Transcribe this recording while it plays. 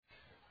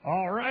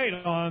All right,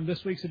 on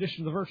this week's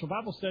edition of the Virtual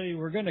Bible Study,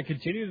 we're going to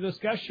continue the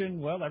discussion.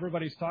 Well,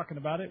 everybody's talking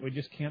about it. We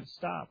just can't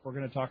stop. We're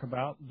going to talk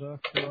about the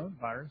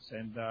coronavirus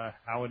and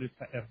how it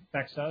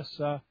affects us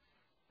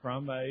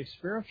from a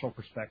spiritual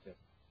perspective.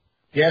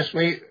 Yes,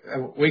 we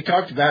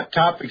talked about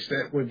topics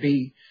that would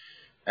be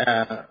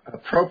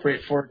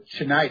appropriate for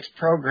tonight's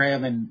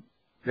program, and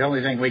the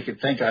only thing we could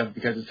think of,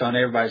 because it's on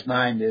everybody's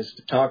mind, is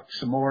to talk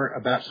some more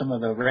about some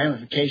of the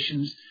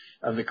ramifications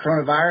of the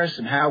coronavirus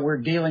and how we're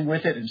dealing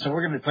with it. And so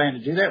we're going to plan to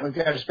do that. We've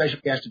got a special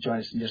guest to join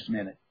us in just a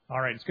minute.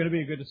 All right, it's going to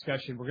be a good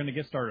discussion. We're going to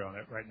get started on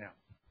it right now.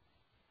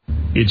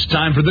 It's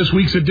time for this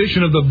week's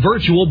edition of the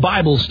Virtual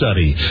Bible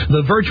Study.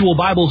 The Virtual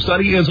Bible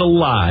Study is a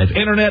live,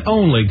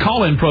 internet-only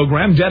call-in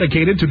program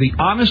dedicated to the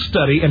honest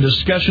study and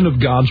discussion of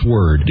God's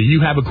Word. Do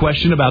you have a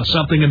question about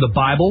something in the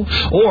Bible?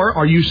 Or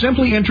are you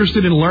simply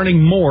interested in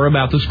learning more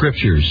about the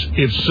Scriptures?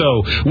 If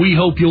so, we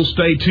hope you'll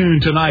stay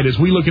tuned tonight as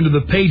we look into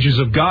the pages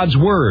of God's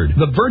Word.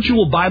 The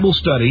Virtual Bible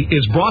Study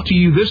is brought to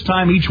you this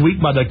time each week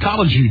by the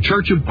College View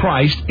Church of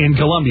Christ in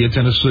Columbia,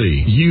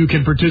 Tennessee. You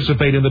can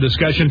participate in the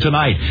discussion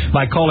tonight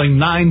by calling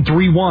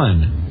 931-381-4567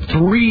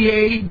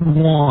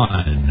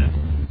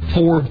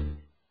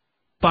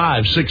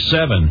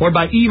 or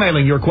by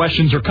emailing your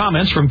questions or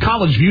comments from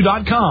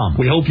collegeview.com.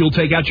 We hope you'll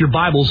take out your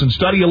Bibles and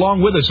study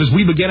along with us as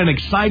we begin an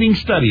exciting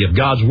study of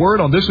God's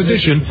Word on this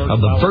edition of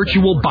the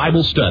Virtual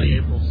Bible Study.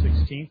 April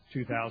 16th,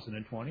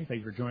 2020. Thank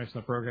you for joining us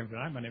on the program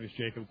tonight. My name is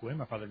Jacob Gwynn.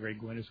 My father, Greg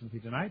Gwynn, is with you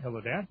tonight.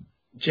 Hello, Dad.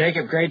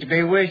 Jacob, great to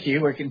be with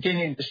you. We're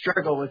continuing to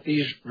struggle with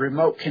these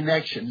remote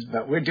connections,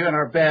 but we're doing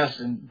our best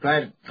and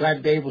glad to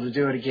be able to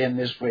do it again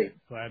this week.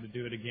 Glad to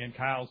do it again.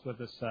 Kyle's with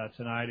us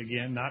tonight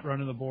again, not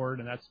running the board,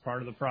 and that's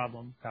part of the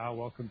problem. Kyle,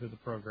 welcome to the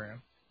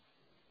program.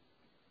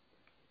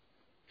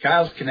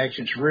 Kyle's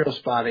connection's real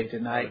spotty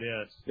tonight. Oh, it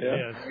is. Yeah.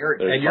 It is.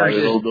 There's a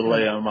little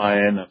delay on my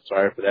end. I'm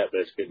sorry for that,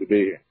 but it's good to be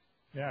here.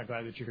 Yeah,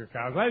 glad that you're here,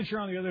 Kyle. Glad that you're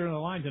on the other end of the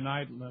line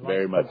tonight.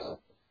 Very much.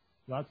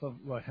 Lots of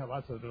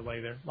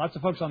delay there. Lots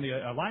of folks on the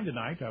line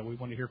tonight. We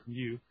want to hear from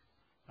you.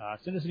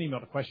 Send us an email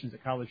to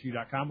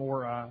questions@collegeview.com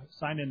or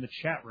sign in the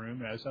chat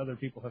room. As other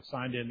people have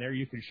signed in there,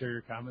 you can share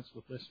your comments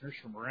with listeners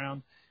from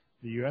around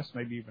the U.S.,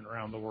 maybe even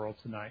around the world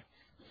tonight.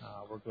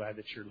 We're glad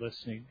that you're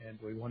listening, and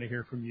we want to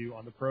hear from you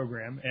on the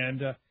program.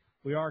 And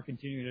we are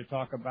continuing to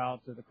talk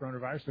about the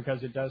coronavirus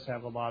because it does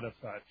have a lot of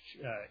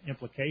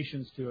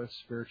implications to us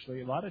spiritually,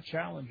 a lot of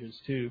challenges,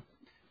 too.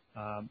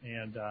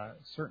 And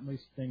certainly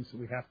things that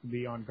we have to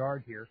be on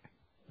guard here,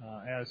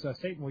 as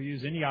Satan will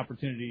use any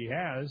opportunity he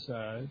has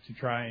to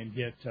try and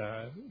get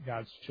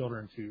God's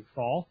children to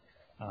fall.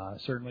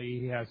 Certainly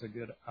he has a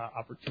good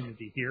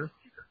opportunity here,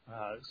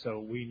 so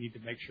we need to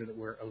make sure that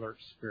we're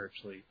alert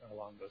spiritually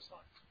along those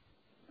lines.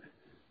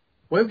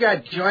 We've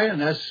got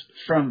joining us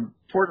from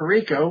Puerto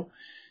Rico,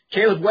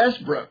 Caleb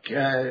Westbrook.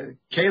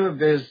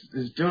 Caleb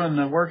is doing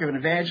the work of an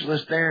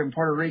evangelist there in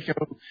Puerto Rico,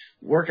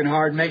 working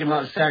hard, making a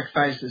lot of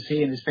sacrifices,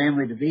 he and his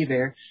family, to be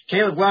there.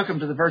 Caleb, welcome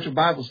to the Virtual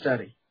Bible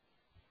Study.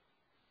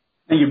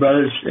 Thank you,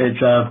 brothers.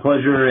 It's a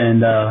pleasure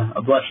and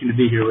a blessing to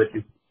be here with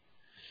you.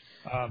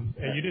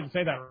 And you didn't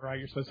say that right.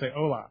 You're supposed to say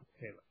hola,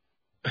 Caleb.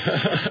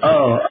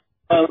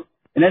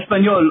 En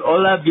español,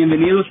 hola,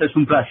 bienvenidos. Es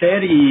un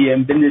placer y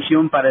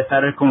bendición para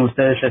estar con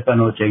ustedes esta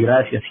noche.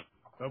 Gracias.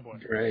 Oh, boy.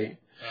 Great.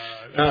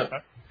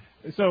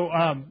 So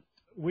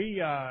we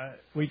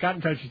got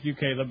in touch with you,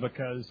 Caleb,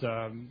 because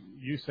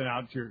you sent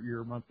out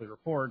your monthly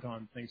report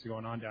on things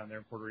going on down there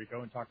in Puerto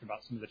Rico and talked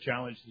about some of the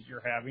challenges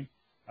you're having,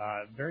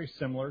 very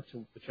similar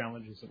to the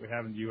challenges that we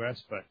have in the U.S.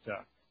 but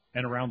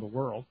and around the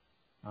world.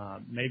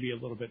 Maybe a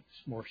little bit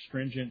more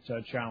stringent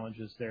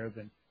challenges there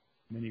than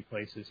many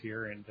places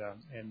here, and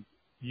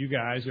you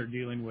guys are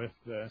dealing with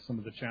some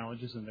of the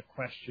challenges and the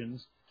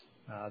questions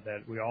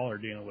that we all are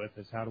dealing with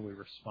is how do we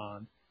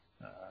respond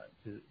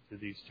to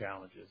these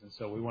challenges. And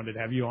so we wanted to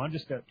have you on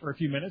just for a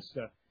few minutes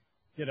to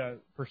get a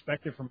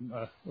perspective from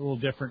a little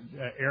different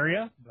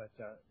area, but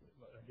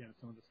again,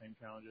 some of the same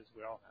challenges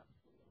we all have.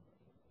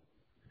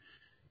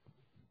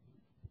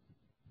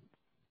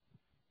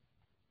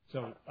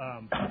 So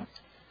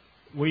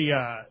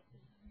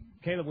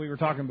Caleb, we were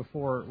talking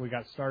before we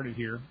got started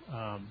here.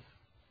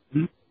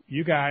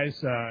 You guys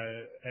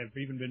have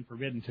even been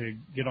forbidden to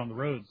get on the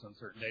roads on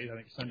certain days. I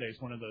think Sunday is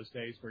one of those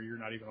days where you're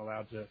not even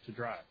allowed to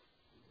drive.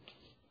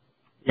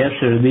 Yes,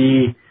 sir.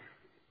 The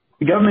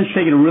government's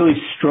taking a really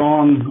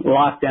strong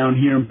lockdown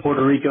here in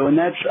Puerto Rico, and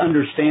that's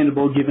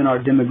understandable given our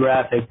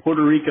demographic.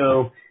 Puerto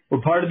Rico,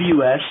 we're part of the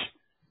U.S.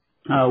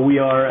 We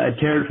are a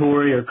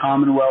territory or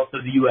commonwealth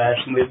of the U.S.,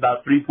 and we have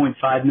about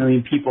 3.5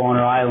 million people on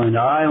our island.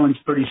 Our island's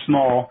pretty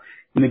small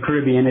in the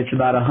Caribbean. It's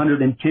about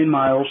 110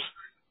 miles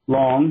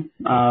long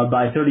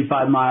by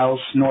 35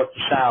 miles north to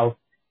south.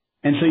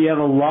 And so you have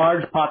a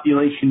large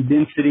population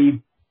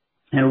density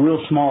in a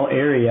real small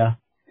area.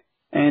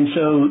 And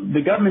so the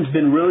government's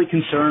been really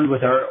concerned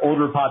with our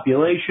older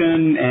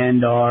population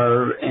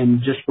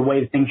and just the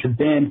way things have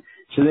been.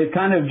 So they've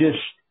kind of just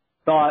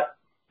thought,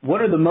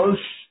 what are the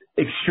most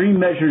extreme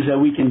measures that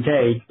we can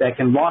take that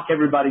can lock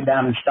everybody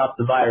down and stop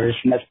the virus?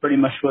 And that's pretty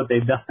much what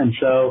they've done.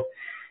 So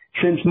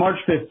since March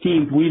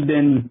 15th, we've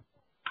been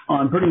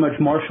on pretty much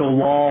martial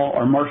law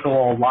or martial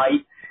law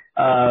light.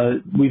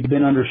 We've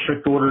been under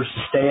strict orders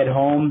to stay at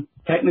home.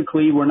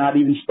 Technically, we're not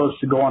even supposed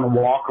to go on a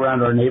walk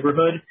around our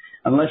neighborhood.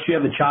 Unless you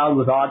have a child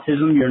with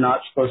autism, you're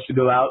not supposed to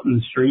go out in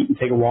the street and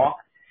take a walk.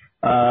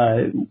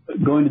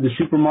 Going to the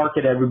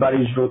supermarket,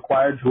 everybody's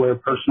required to wear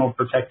personal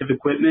protective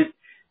equipment.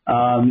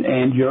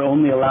 And you're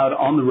only allowed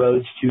on the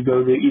roads to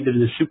go to either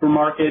the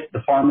supermarket,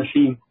 the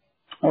pharmacy,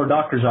 or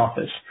doctor's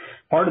office.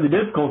 Part of the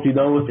difficulty,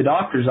 though, with the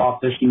doctor's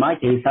office, in my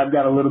case, I've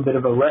got a little bit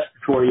of a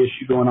respiratory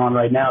issue going on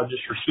right now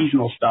just for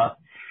seasonal stuff.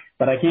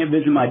 But I can't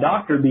visit my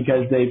doctor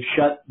because they've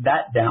shut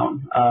that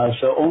down.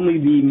 So only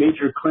the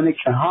major clinics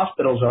and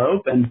hospitals are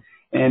open,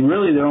 and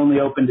really they're only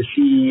open to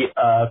see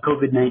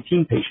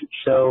COVID-19 patients.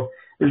 So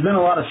there's been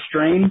a lot of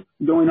strain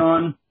going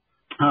on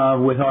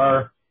with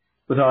our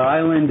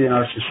island and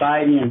our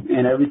society,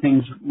 and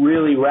everything's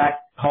really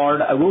racked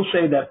hard. I will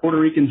say that Puerto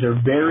Ricans are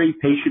very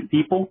patient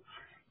people,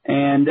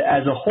 and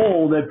as a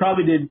whole, they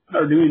probably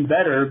are doing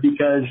better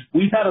because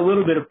we've had a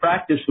little bit of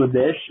practice with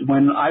this.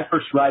 When I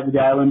first arrived at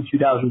the island in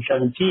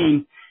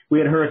 2017, we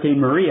had Hurricane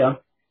Maria,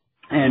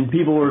 and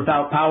people were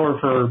without power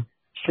for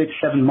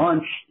 6-7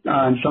 months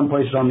in some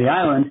places on the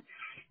island.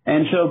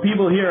 And so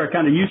people here are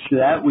kind of used to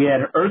that. We had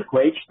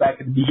earthquakes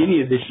back at the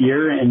beginning of this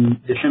year in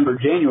December,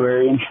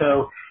 January, and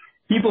so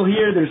people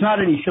here, there's not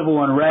any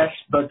civil unrest,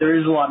 but there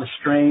is a lot of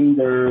strain.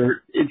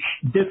 It's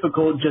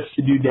difficult just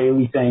to do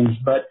daily things.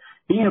 But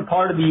being a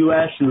part of the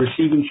U.S. and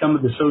receiving some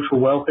of the social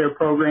welfare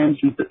programs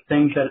and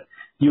things that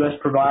the U.S.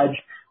 provides,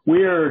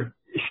 we're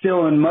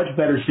still in much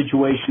better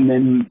situation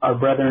than our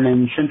brethren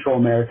in Central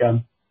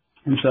America.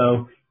 And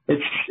so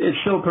it's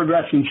still a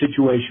progressing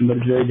situation, but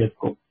it's very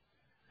difficult.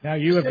 Now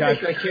you have got...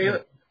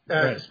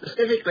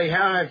 Specifically,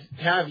 how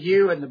have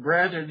you and the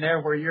brethren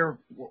there where you're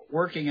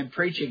working and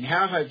preaching,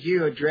 how have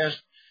you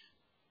addressed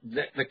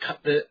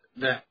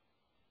the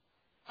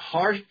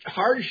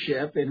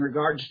hardship in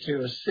regards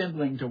to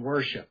assembling to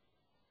worship?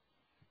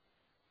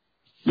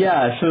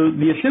 Yeah, so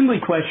the assembly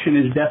question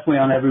is definitely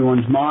on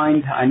everyone's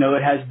mind. I know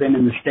it has been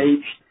in the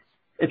States.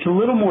 It's a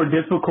little more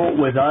difficult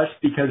with us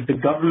because the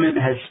government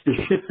has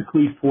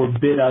specifically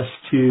forbid us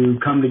to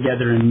come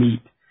together and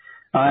meet.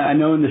 I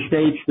know in the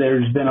States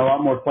there's been a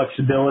lot more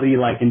flexibility,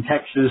 like in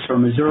Texas or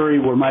Missouri,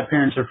 where my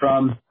parents are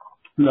from.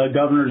 The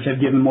governors have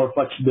given more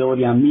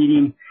flexibility on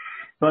meeting.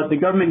 But the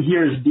government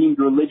here has deemed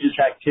religious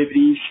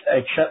activities,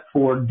 except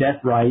for death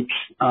rites,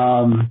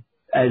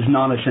 as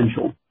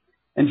non-essential.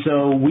 And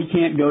so we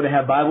can't go to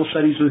have Bible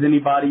studies with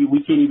anybody.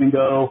 We can't even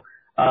go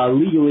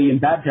legally and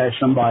baptize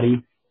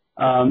somebody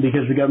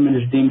because the government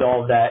has deemed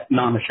all of that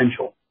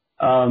non-essential.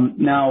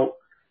 Now,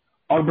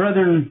 our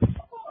brethren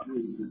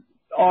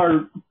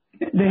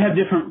they have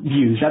different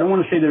views. I don't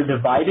want to say they're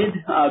divided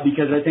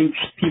because I think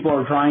people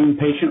are trying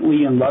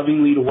patiently and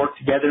lovingly to work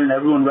together, and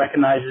everyone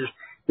recognizes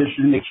this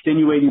is an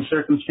extenuating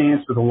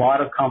circumstance with a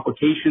lot of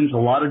complications, a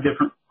lot of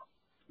different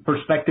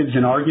perspectives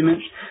and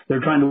arguments.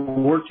 They're trying to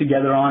work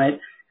together on it.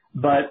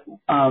 But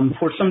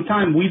for some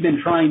time, we've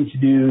been trying to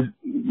do,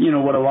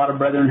 what a lot of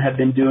brethren have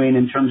been doing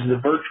in terms of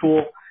the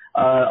virtual.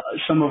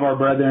 Some of our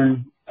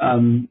brethren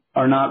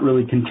are not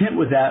really content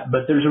with that,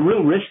 but there's a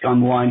real risk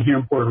on the line here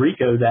in Puerto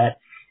Rico that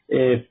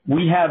if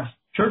we have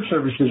church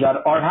services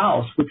at our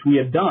house, which we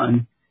have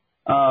done,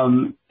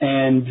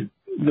 and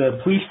the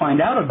police find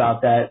out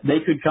about that, they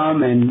could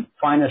come and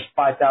fine us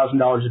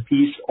 $5,000 a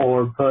piece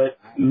or put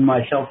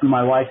myself and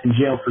my wife in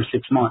jail for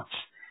 6 months.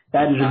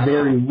 That is a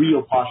very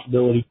real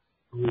possibility.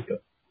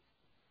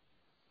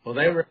 Well,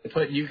 they were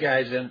putting you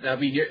guys in. I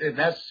mean,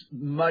 that's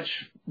much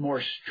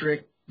more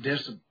strict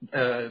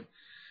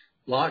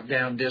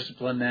lockdown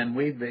discipline than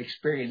we've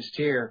experienced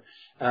here.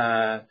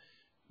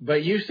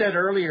 But you said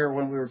earlier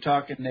when we were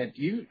talking that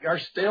you are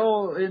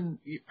still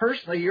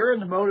personally, you're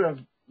in the mode of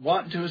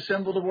wanting to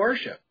assemble to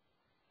worship.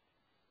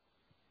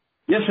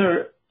 Yes,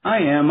 sir, I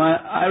am.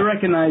 I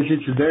recognize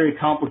it's a very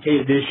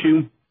complicated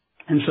issue.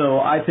 And so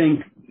I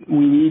think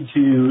we need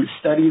to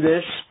study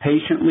this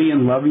patiently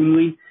and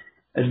lovingly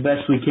as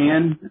best we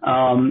can.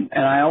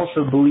 And I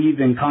also believe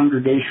in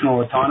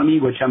congregational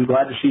autonomy, which I'm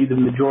glad to see the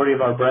majority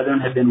of our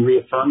brethren have been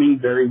reaffirming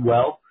very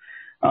well.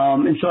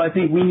 And so I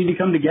think we need to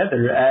come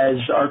together as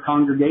our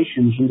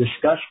congregations and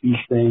discuss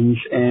these things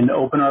and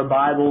open our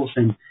Bibles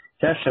and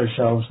test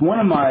ourselves. One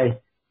of my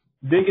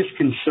biggest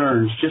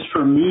concerns, just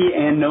for me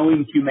and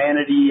knowing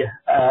humanity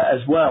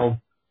as well,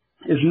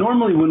 is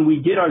normally when we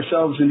get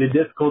ourselves into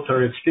difficult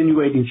or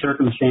extenuating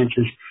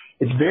circumstances,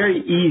 it's very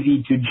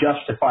easy to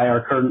justify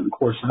our current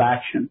course of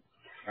action.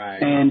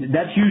 Right. And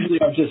that's usually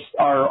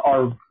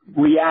our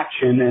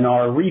reaction and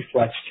our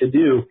reflex to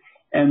do.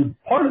 And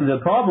part of the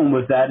problem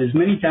with that is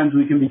many times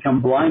we can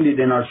become blinded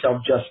in our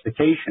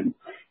self-justification.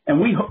 And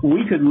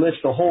we could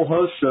list a whole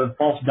host of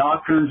false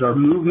doctrines or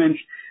movements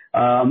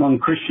among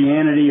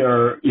Christianity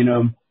or,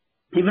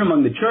 even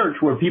among the church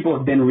where people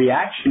have been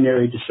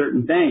reactionary to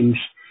certain things.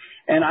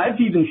 And I've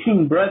even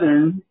seen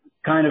brethren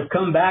kind of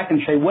come back and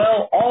say,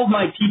 well, all of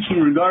my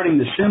teaching regarding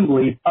the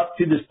assembly up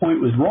to this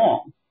point was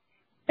wrong.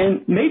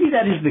 And maybe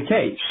that is the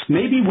case.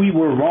 Maybe we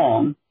were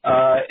wrong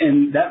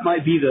And that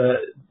might be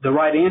the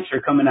right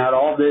answer coming out of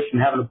all this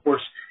and having, of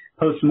course,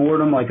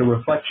 post-mortem, like a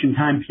reflection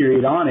time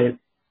period on it.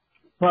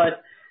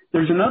 But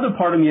there's another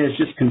part of me that's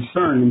just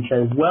concerned and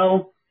says,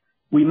 well,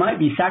 we might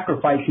be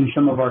sacrificing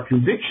some of our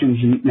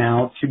convictions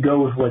now to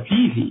go with what's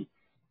easy.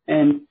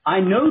 And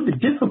I know the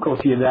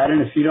difficulty of that,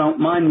 and if you don't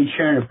mind me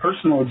sharing a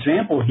personal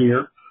example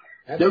here,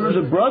 there was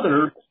a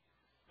brother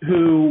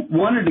who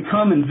wanted to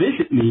come and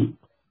visit me,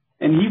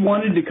 and he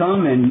wanted to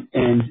come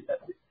and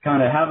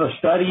kind of have a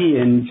study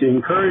and to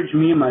encourage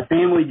me and my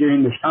family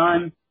during this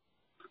time.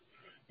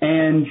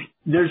 And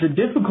there's a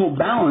difficult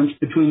balance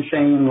between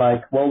saying,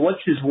 like, well,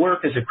 what's his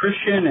work as a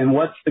Christian and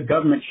what's the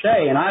government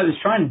say? And I was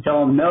trying to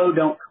tell him, no,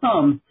 don't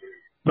come.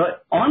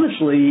 But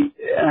honestly,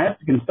 and I have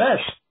to confess,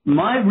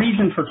 my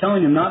reason for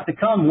telling him not to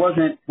come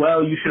wasn't,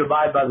 well, you should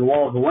abide by the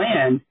law of the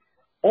land,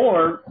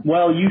 or,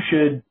 well, you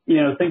should,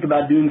 think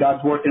about doing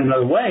God's work in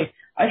another way.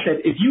 I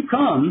said, if you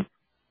come,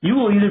 you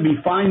will either be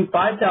fined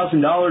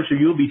 $5,000 or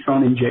you'll be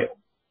thrown in jail.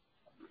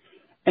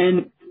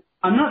 And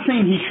I'm not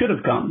saying he should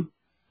have come,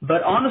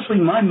 but honestly,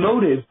 my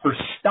motive for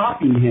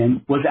stopping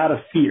him was out of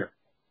fear.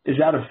 Is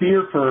out of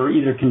fear for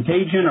either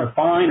contagion or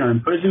fine or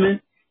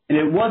imprisonment, and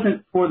it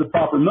wasn't for the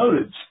proper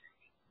motives.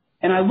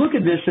 And I look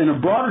at this in a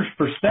broader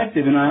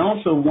perspective, and I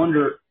also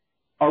wonder,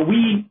 are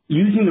we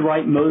using the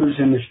right motives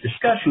in this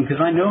discussion?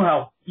 Because I know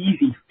how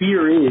easy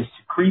fear is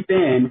to creep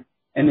in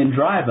and then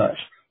drive us.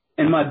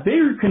 And my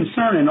bigger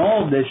concern in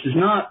all of this is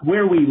not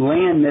where we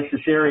land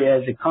necessarily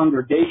as a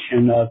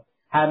congregation of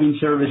having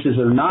services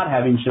or not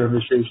having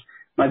services.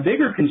 My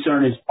bigger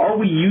concern is, are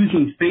we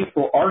using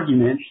faithful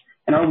arguments,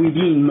 and are we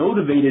being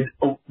motivated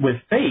with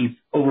faith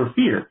over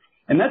fear?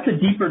 And that's a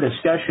deeper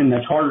discussion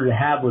that's harder to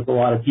have with a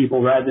lot of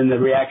people rather than the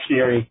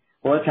reactionary,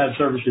 well, let's have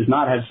services,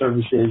 not have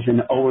services,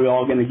 and, oh, we're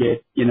all going to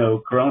get,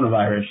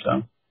 coronavirus.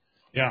 So.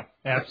 Yeah,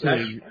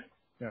 absolutely.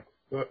 Yeah.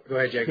 Go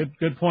ahead, Jacob.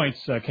 Good points,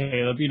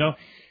 Caleb.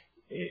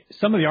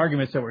 Some of the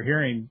arguments that we're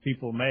hearing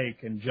people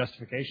make and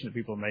justification that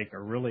people make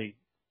are really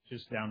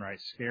just downright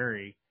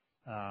scary.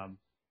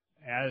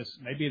 As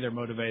maybe they're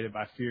motivated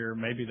by fear,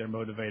 maybe they're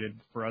motivated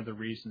for other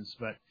reasons.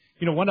 But,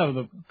 one of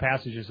the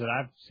passages that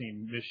I've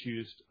seen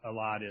misused a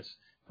lot is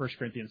 1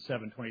 Corinthians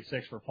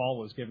 7:26, where Paul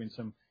was giving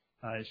some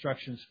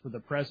instructions for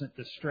the present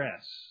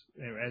distress,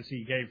 as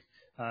he gave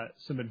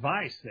some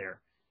advice there.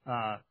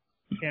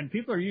 And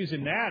people are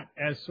using that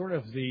as sort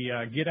of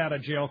the get out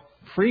of jail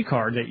free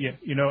card that,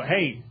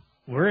 hey,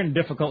 we're in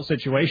difficult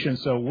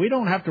situations, so we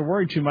don't have to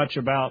worry too much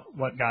about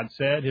what God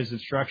said, his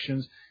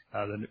instructions,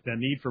 the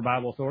need for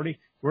Bible authority.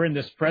 We're in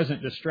this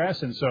present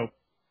distress, and so,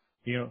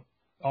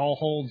 all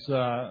holds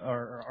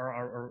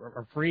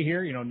are free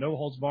here, no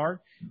holds barred.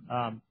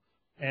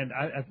 And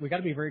we got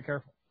to be very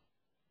careful.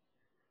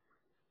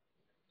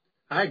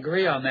 I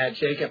agree on that,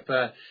 Jacob.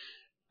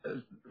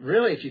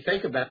 Really, if you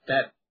think about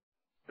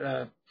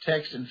that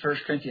text in 1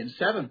 Corinthians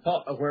 7,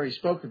 Paul, where he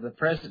spoke of the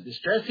present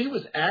distress, he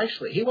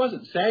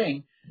wasn't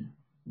saying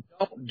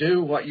don't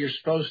do what you're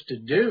supposed to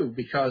do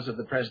because of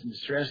the present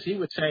distress. He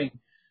was saying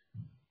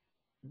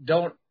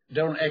don't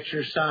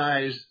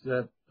exercise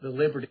the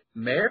liberty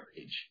of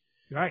marriage.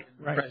 Right.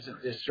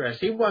 Present distress.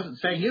 He wasn't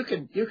saying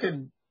you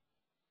can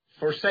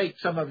forsake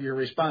some of your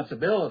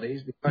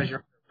responsibilities because you're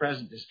in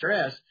present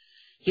distress.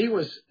 He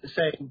was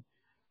saying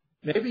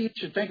maybe you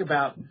should think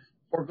about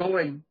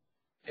foregoing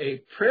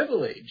a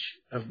privilege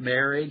of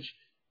marriage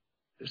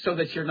so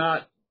that you're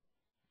not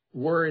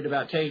worried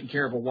about taking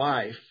care of a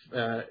wife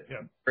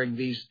during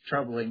these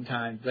troubling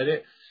times. But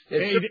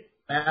it's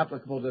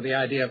applicable to the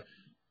idea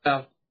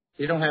of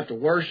you don't have to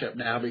worship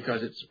now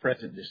because it's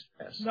present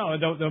distress. No,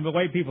 the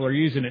way people are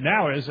using it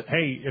now is,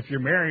 hey, if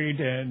you're married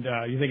and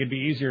you think it'd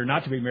be easier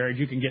not to be married,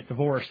 you can get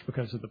divorced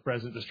because of the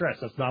present distress.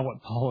 That's not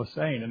what Paul is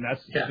saying, and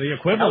that's the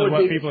equivalent of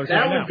what people are saying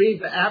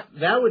now.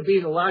 That would be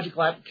the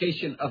logical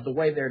application of the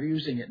way they're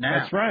using it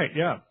now. That's right.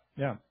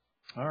 Yeah.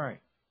 All right.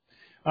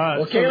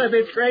 Well, Caleb,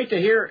 it's great to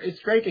hear. It's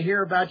great to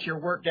hear about your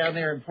work down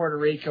there in Puerto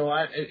Rico.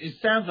 It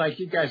sounds like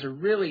you guys are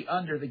really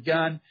under the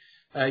gun.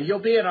 You'll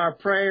be in our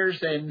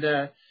prayers,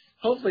 and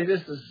hopefully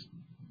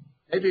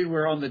maybe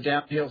we're on the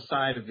downhill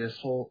side of this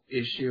whole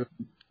issue.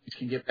 We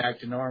can get back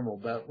to normal,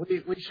 but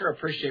we sure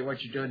appreciate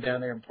what you're doing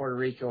down there in Puerto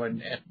Rico,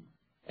 and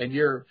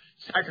your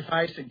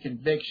sacrifice and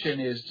conviction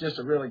is just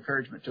a real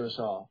encouragement to us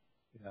all.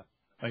 Yeah.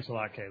 Thanks a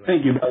lot, Caleb.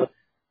 Thank you, brother.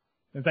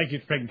 And thank you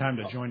for taking time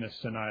to join us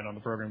tonight on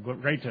the program.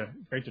 Great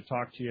to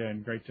talk to you,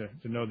 and great to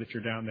know that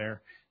you're down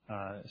there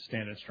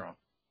standing strong.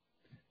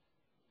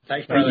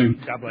 Thanks, brother.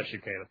 God bless you,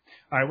 Caleb.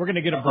 All right, we're going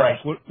to get a break.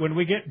 When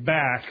we get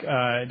back,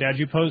 Dad,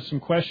 you posed some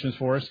questions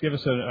for us. Give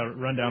us a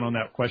rundown on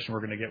that question we're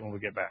going to get when we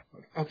get back.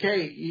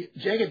 Okay,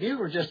 Jacob, you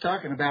were just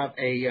talking about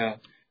a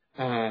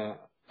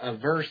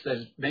verse that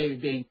is maybe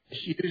being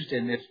misused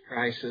in this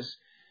crisis,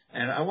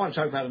 and I want to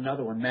talk about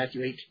another one,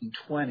 Matthew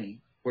 18:20,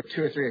 where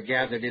 2 or 3 are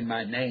gathered in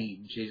my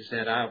name. Jesus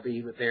said, I'll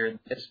be there in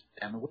this.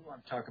 And we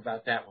want to talk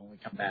about that when we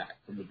come back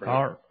from the break.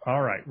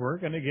 All right, we're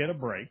going to get a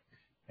break.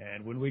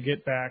 And when we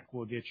get back,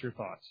 we'll get your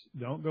thoughts.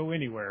 Don't go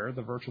anywhere.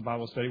 The virtual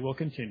Bible study will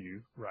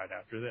continue right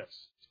after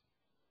this.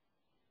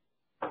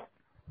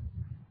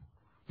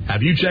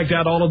 Have you checked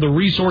out all of the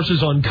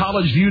resources on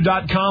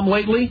collegeview.com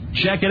lately?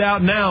 Check it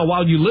out now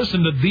while you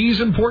listen to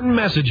these important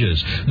messages.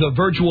 The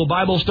virtual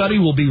Bible study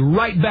will be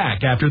right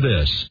back after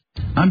this.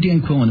 I'm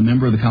Dan Quillen, a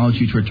member of the College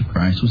View Church of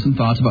Christ, with some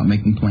thoughts about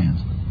making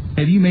plans.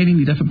 Have you made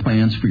any definite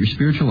plans for your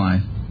spiritual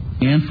life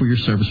and for your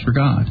service for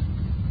God?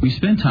 We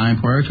spend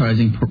time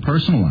prioritizing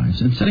personal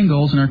lives and setting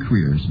goals in our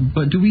careers,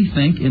 but do we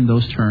think in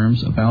those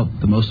terms about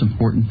the most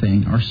important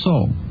thing, our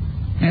soul?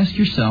 Ask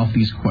yourself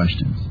these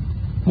questions.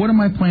 What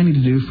am I planning to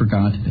do for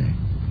God today?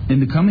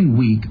 In the coming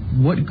week,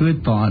 what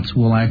good thoughts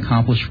will I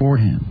accomplish for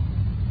Him?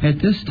 At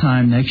this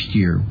time next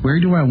year, where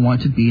do I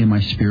want to be in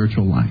my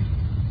spiritual life?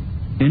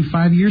 In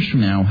 5 years from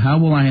now, how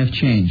will I have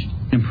changed,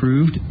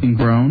 improved, and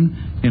grown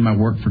in my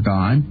work for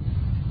God?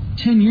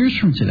 10 years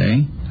from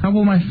today, how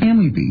will my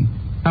family be?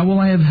 How will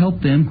I have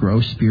helped them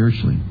grow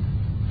spiritually?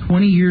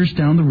 20 years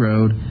down the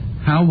road,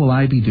 how will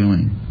I be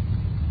doing?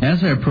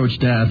 As I approach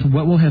death,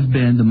 what will have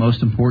been the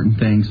most important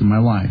things in my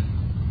life?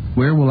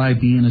 Where will I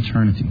be in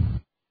eternity?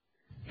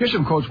 Here's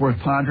some quotes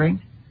worth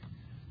pondering.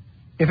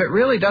 If it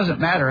really doesn't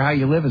matter how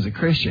you live as a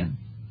Christian,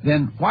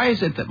 then why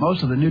is it that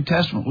most of the New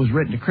Testament was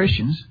written to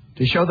Christians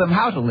to show them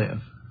how to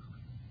live?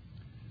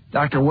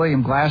 Dr.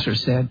 William Glasser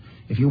said,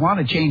 if you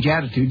want to change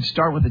attitudes,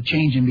 start with a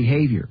change in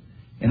behavior.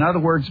 In other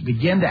words,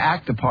 begin to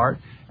act the part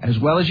as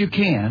well as you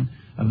can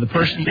of the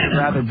person you'd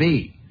rather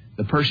be,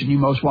 the person you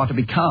most want to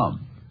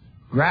become.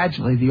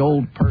 Gradually, the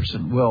old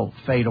person will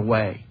fade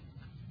away.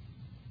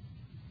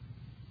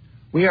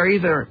 We are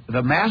either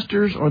the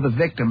masters or the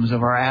victims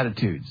of our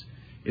attitudes.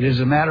 It is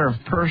a matter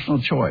of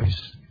personal choice,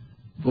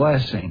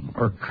 blessing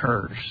or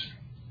curse.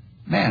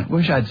 Man,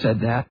 wish I'd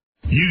said that.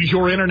 Use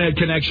your internet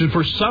connection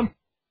for some...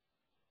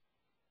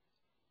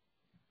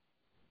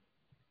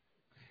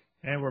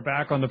 And we're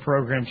back on the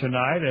program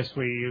tonight as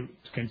we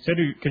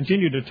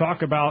continue to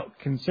talk about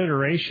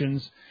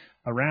considerations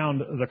around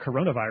the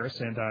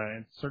coronavirus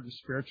and certain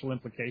spiritual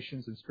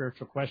implications and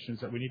spiritual questions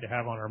that we need to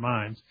have on our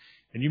minds.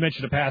 And you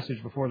mentioned a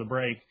passage before the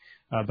break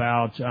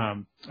about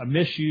a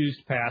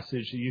misused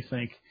passage that you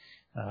think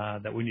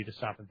that we need to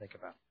stop and think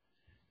about.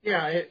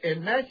 Yeah,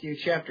 in Matthew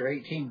chapter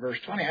 18, verse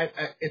 20,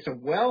 it's a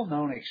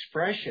well-known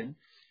expression.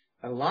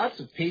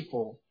 Lots of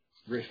people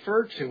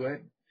refer to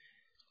it.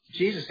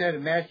 Jesus said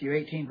in Matthew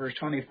 18, verse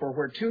 24,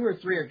 where 2 or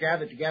 3 are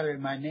gathered together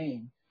in my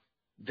name,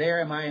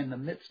 there am I in the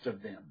midst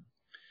of them.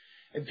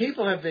 And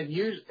for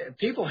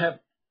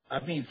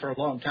a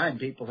long time,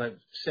 people have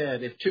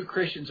said if 2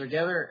 Christians are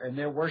together and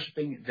they're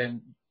worshiping,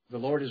 then the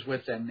Lord is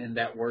with them in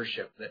that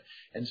worship.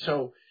 And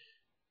so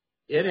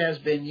it has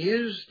been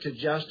used to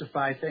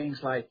justify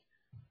things like,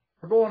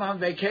 we're going on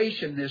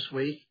vacation this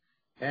week,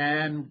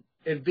 and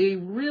it'd be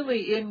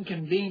really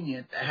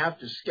inconvenient to have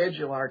to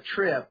schedule our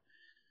trip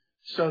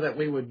so that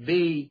we would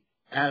be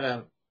at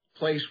a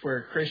place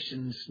where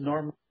Christians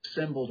normally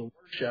assemble to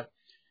worship.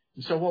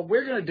 And so what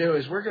we're going to do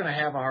is we're going to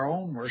have our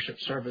own worship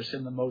service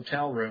in the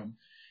motel room,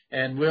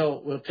 and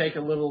we'll take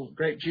a little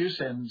grape juice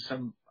and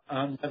some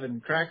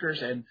unleavened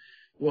crackers, and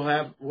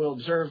we'll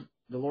observe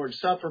the Lord's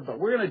Supper. But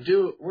we're going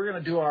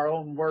to do our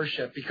own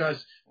worship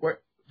because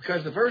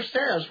the verse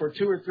says where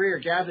 2 or 3 are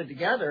gathered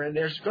together, and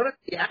there's going to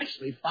be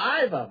actually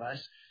 5 of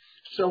us.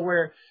 So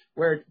where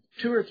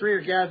 2 or 3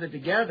 are gathered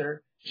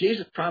together,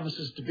 Jesus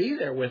promises to be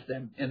there with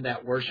them in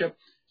that worship.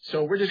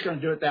 So we're just going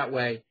to do it that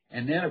way.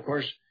 And then, of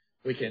course,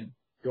 we can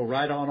go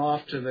right on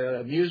off to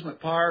the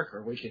amusement park,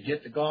 or we can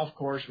hit the golf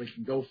course. We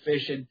can go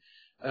fishing.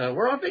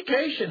 We're on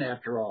vacation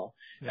after all.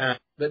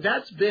 But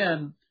that's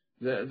been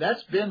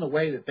the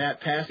way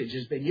that passage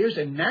has been used.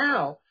 And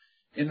now,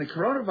 in the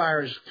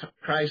coronavirus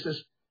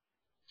crisis,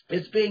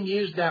 it's being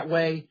used that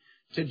way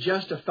to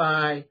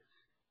justify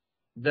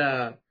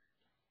the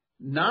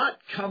not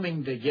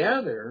coming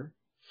together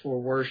for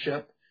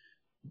worship,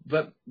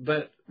 but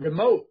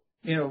remote,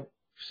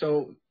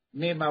 so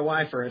me and my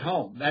wife are at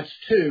home. That's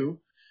 2.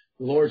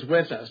 The Lord's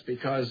with us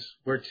because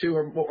where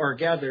 2 are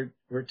gathered,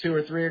 where 2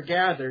 or 3 are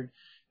gathered,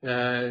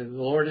 the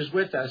Lord is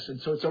with us. And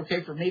so it's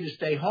okay for me to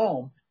stay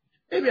home.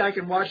 Maybe I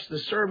can watch the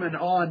sermon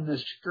on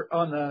the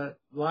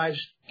live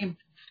stream,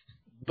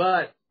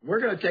 but we're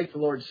going to take the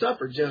Lord's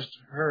Supper, just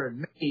her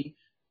and me.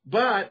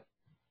 But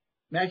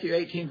Matthew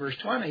 18, verse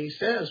 20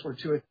 says where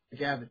 2 are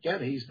gathered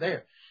together, He's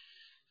there.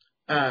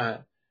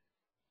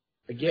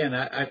 Again,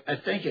 I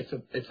think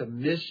it's a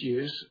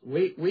misuse.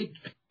 We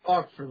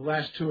talked for the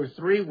last 2 or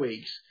 3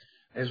 weeks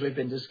as we've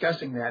been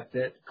discussing that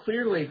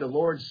clearly the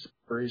Lord's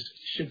Supper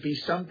should be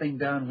something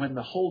done when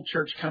the whole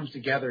church comes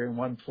together in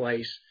one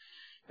place.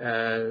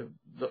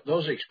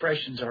 Those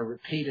expressions are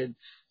repeated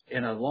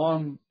in a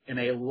long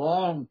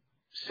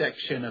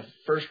section of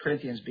 1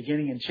 Corinthians,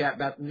 beginning in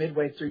about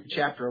midway through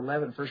chapter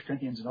 11, 1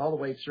 Corinthians, and all the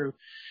way through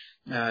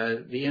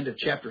the end of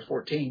chapter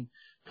 14.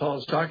 Paul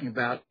is talking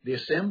about the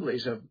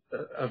assemblies of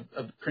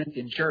the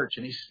Corinthian church,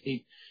 and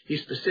he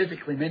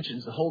specifically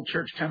mentions the whole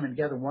church coming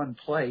together in one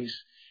place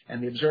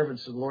and the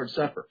observance of the Lord's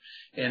Supper.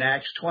 In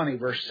Acts 20,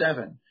 verse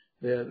 7,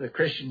 the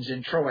Christians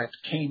in Troas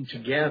came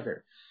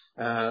together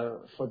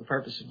for the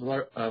purpose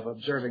of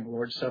observing the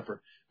Lord's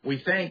Supper. We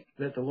think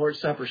that the Lord's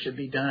Supper should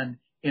be done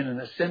in an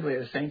assembly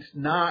of the saints,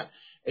 not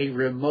a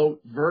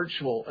remote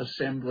virtual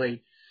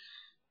assembly.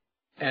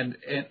 And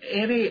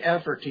any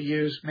effort to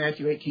use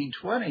Matthew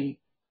 18:20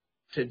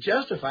 to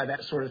justify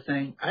that sort of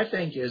thing, I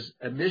think, is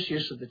a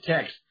misuse of the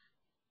text.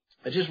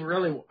 I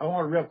want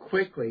to real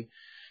quickly,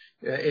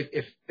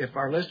 if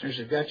our listeners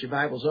have got your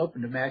Bibles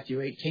open to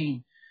Matthew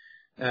 18,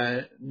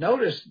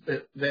 notice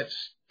that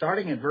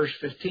starting in verse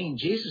 15,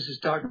 Jesus is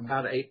talking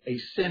about a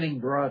sinning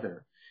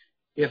brother.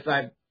 If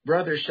thy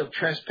brother shall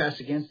trespass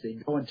against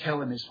thee, go and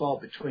tell him his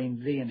fault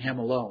between thee and him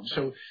alone.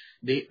 So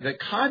the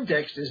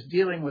context is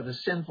dealing with a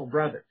sinful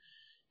brother.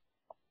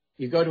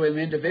 You go to him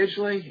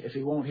individually. If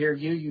he won't hear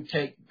you, you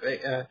take,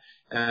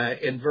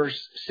 in verse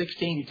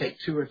 16, you take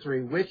 2 or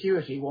 3 with you.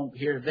 If he won't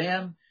hear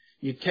them,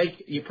 you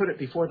put it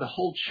before the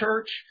whole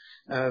church.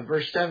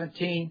 Verse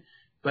 17,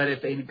 but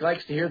if he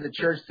neglects to hear the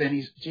church,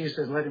 then Jesus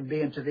says, let him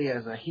be unto thee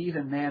as a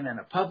heathen man and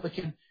a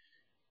publican.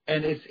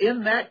 And it's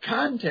in that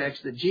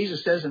context that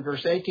Jesus says in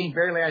verse 18,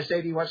 verily I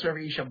say to you, whatsoever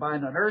ye shall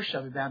bind on earth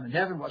shall be bound in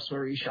heaven,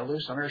 whatsoever ye shall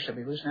loose on earth shall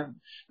be loosed in heaven.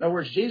 In other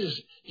words,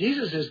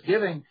 Jesus is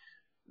giving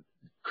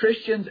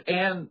Christians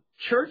and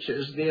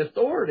churches the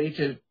authority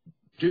to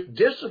do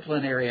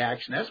disciplinary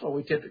action. That's what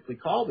we typically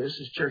call this,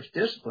 is church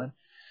discipline.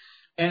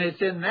 And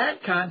it's in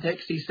that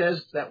context he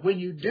says that when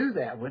you do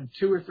that, when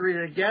 2 or 3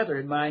 are together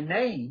in my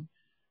name,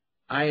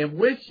 I am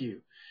with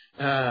you.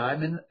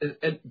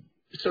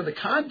 So the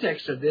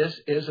context of this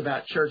is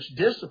about church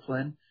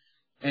discipline,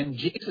 and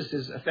Jesus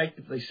is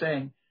effectively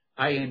saying,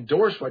 I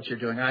endorse what you're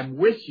doing. I'm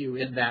with you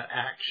in that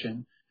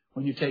action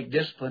when you take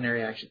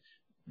disciplinary action.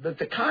 But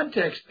the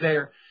context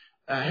there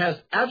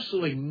has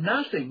absolutely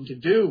nothing to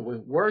do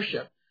with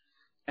worship.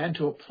 And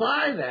to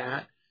apply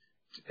that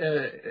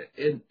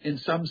in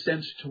some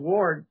sense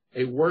toward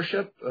a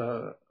worship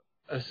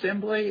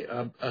assembly,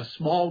 a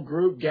small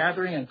group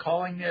gathering and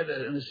calling it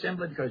an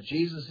assembly because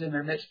Jesus is in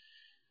their midst,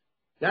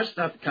 that's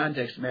not the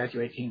context of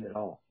Matthew 18 at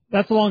all.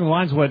 That's along the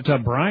lines of what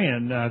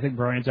Brian, I think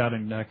Brian's out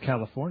in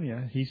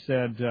California, he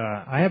said,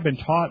 I have been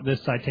taught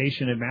this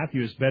citation in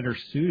Matthew is better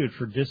suited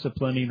for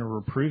disciplining or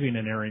reproving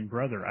an erring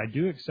brother. I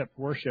do accept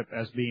worship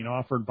as being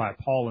offered by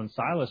Paul and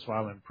Silas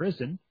while in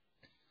prison,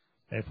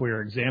 if we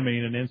are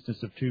examining an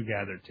instance of 2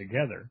 gathered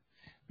together.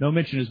 No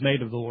mention is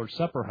made of the Lord's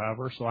Supper,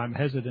 however, so I'm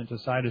hesitant to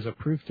cite as a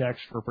proof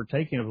text for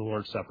partaking of the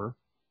Lord's Supper.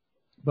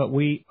 But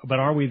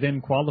are we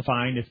then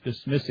qualifying, if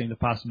dismissing the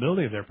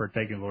possibility of their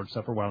partaking of the Lord's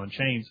Supper while in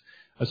chains,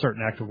 a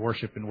certain act of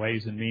worship in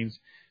ways and means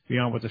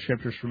beyond what the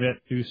Scriptures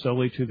permit, due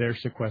solely to their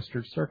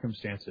sequestered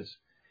circumstances?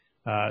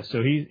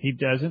 So he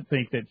doesn't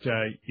think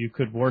that you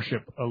could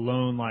worship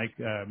alone like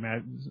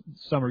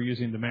some are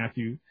using the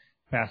Matthew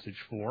passage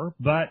for,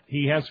 but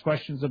he has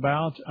questions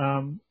about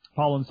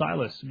Paul and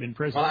Silas in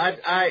prison. Well,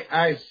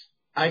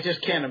 I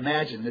just can't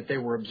imagine that they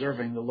were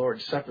observing the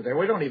Lord's Supper there.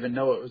 We don't even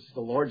know it was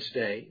the Lord's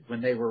Day when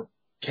they were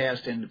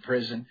cast into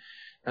prison.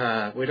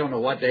 We don't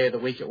know what day of the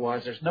week it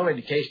was. There's no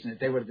indication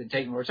that they would have been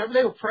taking the Lord's Supper.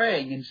 They were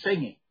praying and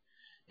singing.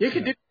 You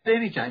can do that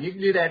anytime. You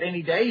can do that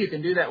any day. You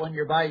can do that when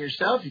you're by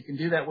yourself. You can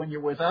do that when you're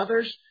with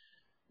others.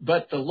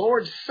 But the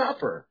Lord's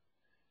Supper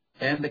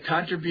and the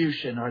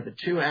contribution are the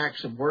 2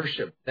 acts of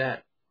worship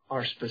that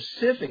are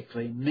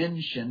specifically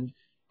mentioned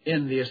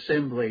in the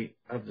assembly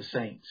of the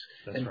saints.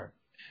 That's right.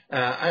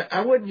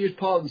 I wouldn't use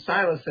Paul and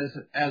Silas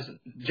as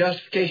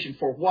justification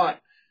for what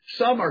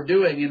some are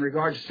doing in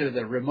regards to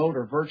the remote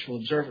or virtual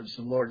observance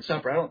of the Lord's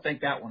Supper. I don't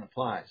think that one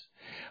applies.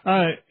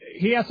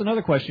 He asks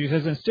another question. He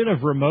says, instead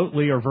of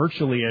remotely or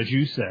virtually, as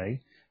you say,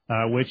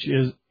 which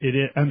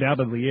it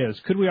undoubtedly is,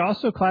 could we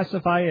also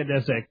classify it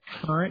as a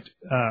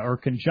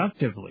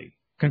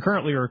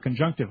concurrently or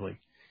conjunctively?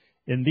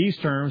 In these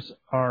terms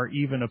are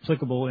even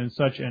applicable in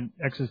such an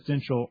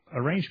existential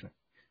arrangement.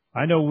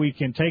 I know we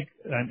can take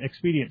an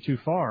expedient too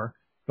far,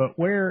 but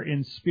where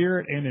in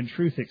spirit and in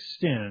truth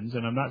extends,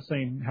 and I'm not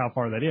saying how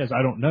far that is,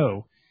 I don't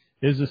know,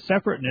 is the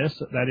separateness,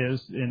 that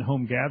is, in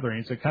home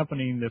gatherings,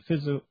 accompanying the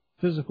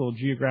physical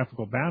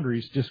geographical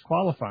boundaries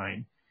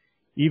disqualifying,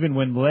 even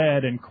when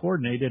led and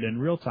coordinated in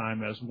real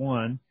time as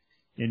one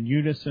in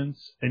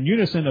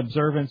unison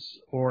observance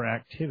or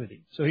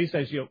activity. So he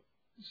says,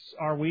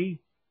 are we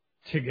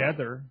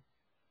together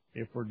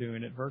if we're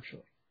doing it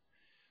virtually?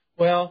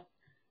 Well,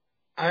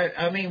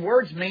 I mean,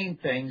 words mean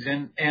things,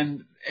 and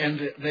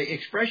the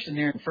expression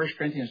there in 1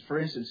 Corinthians, for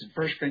instance, in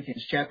 1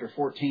 Corinthians chapter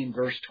 14,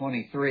 verse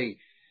 23,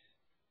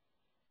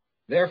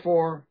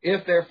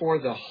 if therefore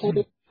the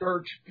whole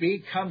church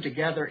be come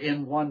together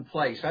in one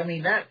place. I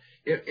mean,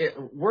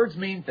 words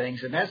mean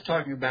things, and that's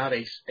talking about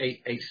a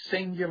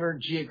singular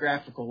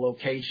geographical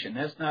location.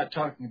 That's not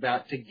talking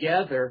about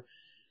together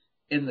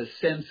in the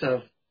sense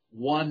of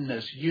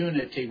oneness,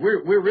 unity.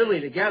 We're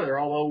really together,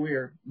 although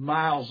we're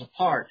miles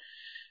apart.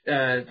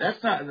 That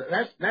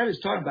is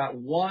talking about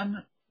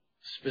one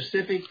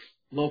specific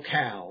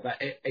locale,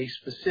 a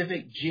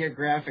specific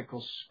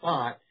geographical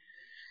spot.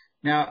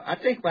 Now, I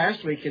think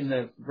last week in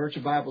the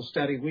Virtual Bible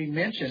Study we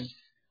mentioned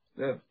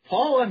that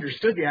Paul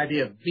understood the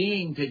idea of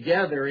being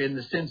together in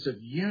the sense of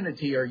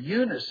unity or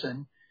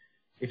unison.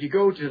 If you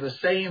go to the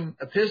same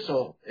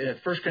epistle,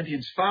 1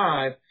 Corinthians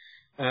 5,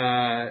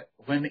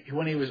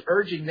 when he was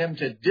urging them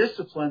to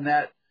discipline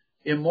that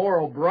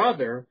immoral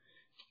brother,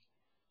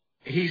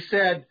 he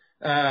said,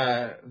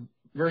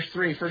 verse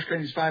 3, 1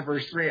 Corinthians 5,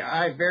 verse 3,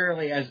 I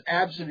verily, as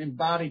absent in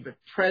body but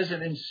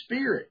present in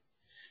spirit,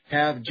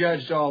 have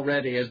judged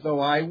already, as though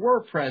I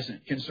were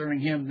present, concerning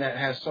him that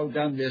has so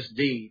done this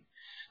deed.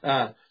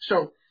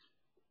 So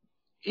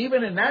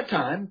even in that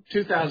time,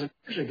 2,000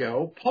 years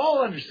ago,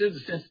 Paul understood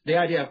the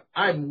idea of,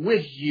 I'm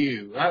with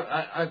you.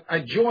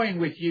 I join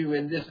with you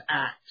in this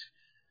act.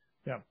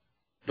 Yeah.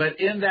 But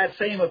in that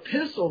same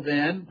epistle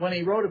then, when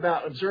he wrote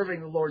about observing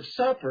the Lord's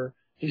Supper,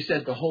 he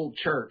said the whole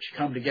church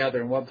come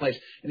together in one place.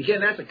 And again,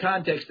 that's a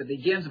context that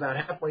begins about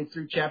halfway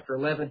through chapter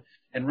 11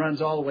 and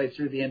runs all the way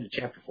through the end of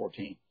chapter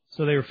 14.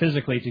 So they were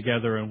physically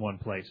together in one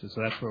place. And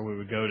so that's where we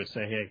would go to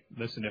say, hey,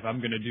 listen, if I'm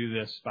going to do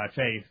this by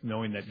faith,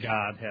 knowing that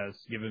God has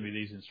given me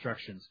these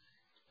instructions,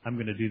 I'm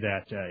going to do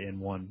that in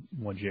one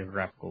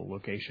geographical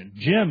location.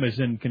 Jim is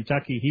in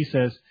Kentucky. He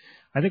says,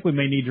 I think we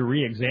may need to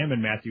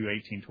re-examine Matthew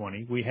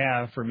 18:20. We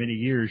have for many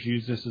years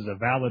used this as a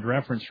valid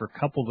reference for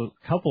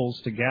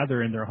couples to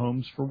gather in their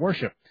homes for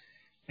worship.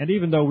 And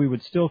even though we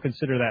would still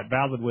consider that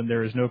valid when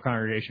there is no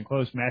congregation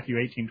close, Matthew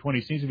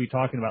 18:20 seems to be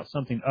talking about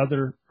something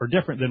other or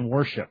different than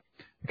worship.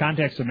 The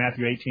context of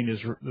Matthew 18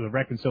 is the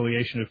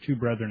reconciliation of two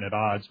brethren at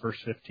odds, verse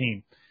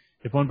 15.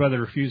 If one brother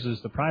refuses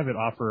the private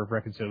offer of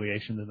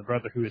reconciliation, then the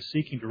brother who is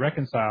seeking to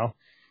reconcile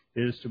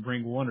is to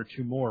bring one or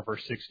two more,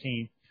 verse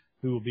 16,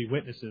 who will be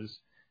witnesses.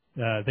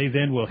 They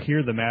then will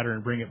hear the matter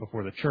and bring it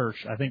before the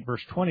church. I think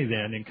verse 20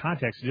 then, in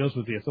context, deals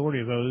with the authority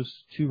of those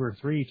two or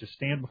three to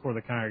stand before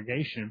the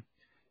congregation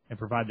and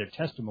provide their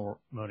testimony.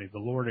 The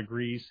Lord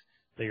agrees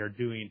they are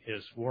doing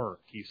His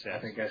work, he says. I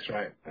think that's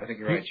right. I think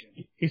you're right,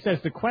 Jim. He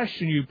says the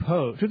question you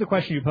pose,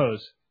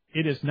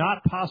 it is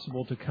not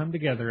possible to come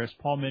together, as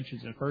Paul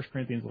mentions in 1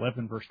 Corinthians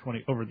 11, verse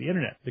 20, over the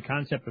Internet. The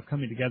concept of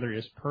coming together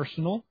is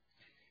personal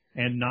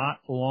and not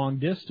long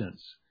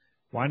distance.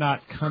 Why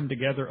not come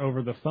together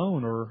over the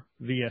phone or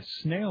via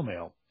snail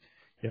mail?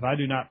 If I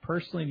do not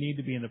personally need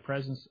to be in the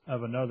presence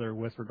of another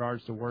with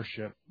regards to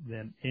worship,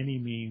 then any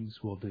means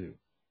will do.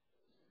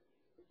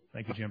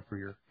 Thank you, Jim, for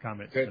your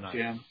comments tonight. Good,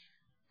 Jim.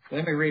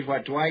 Let me read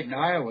what Dwight in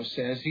Iowa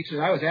says. He says,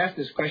 I was asked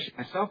this question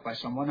myself by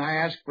someone. I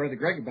asked Brother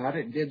Greg about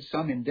it and did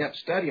some in-depth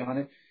study on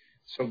it.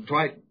 So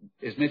Dwight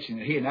is mentioning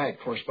that he and I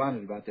had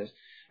corresponded about this.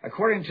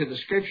 According to the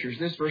Scriptures,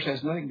 this verse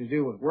has nothing to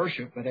do with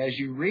worship, but as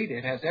you read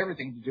it has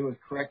everything to do with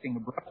correcting a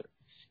brother.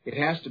 It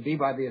has to be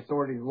by the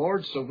authority of the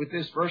Lord. So with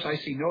this verse, I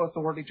see no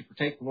authority to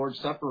partake the Lord's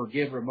Supper or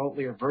give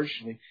remotely or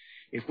virtually.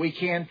 If we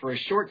can for a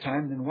short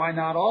time, then why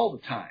not all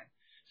the time?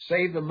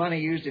 Save the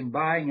money used in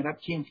buying and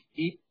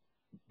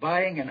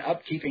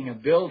upkeeping a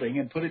building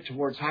and put it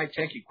towards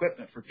high-tech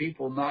equipment for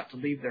people not to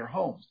leave their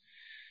homes.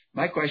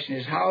 My question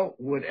is, how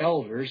would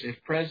elders,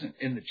 if present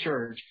in the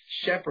church,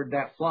 shepherd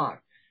that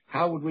flock?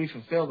 How would we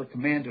fulfill the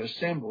command to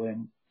assemble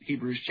in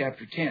Hebrews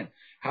chapter 10?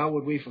 How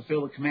would we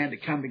fulfill the command to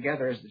come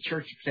together as the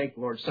church to take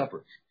the Lord's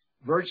Supper?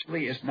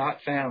 Virtually is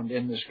not found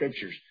in the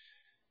Scriptures.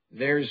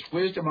 There's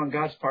wisdom on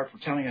God's part for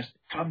telling us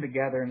to come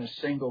together in a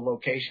single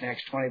location,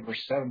 Acts 20,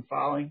 verse 7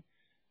 following,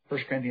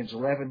 1 Corinthians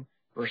 11,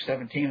 verse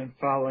 17 and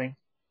following.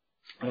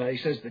 He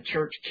says the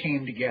church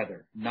came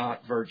together,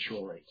 not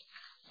virtually.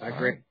 I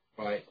agree.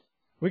 Right.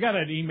 We got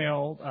an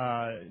email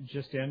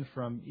just in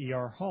from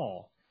E.R.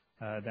 Hall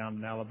down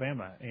in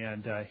Alabama,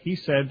 and he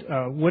said,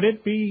 would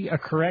it be a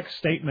correct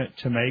statement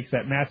to make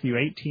that Matthew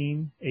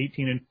 18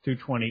 through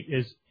 20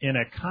 is in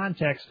a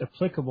context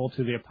applicable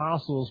to the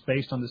apostles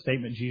based on the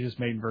statement Jesus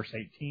made in verse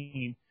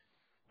 18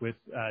 with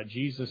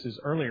Jesus'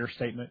 earlier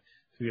statement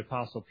to the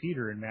apostle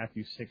Peter in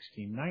Matthew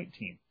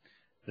 16:19?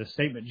 The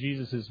statement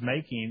Jesus is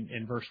making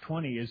in verse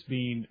 20 is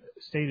being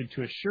stated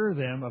to assure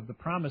them of the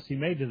promise he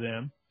made to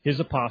them, his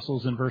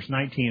apostles, in verse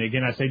 19.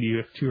 Again, I say to you,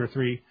 if two or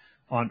three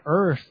on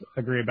earth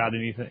agree about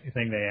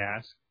anything they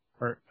ask,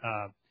 or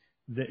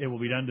it will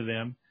be done to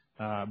them,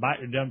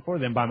 done for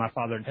them by my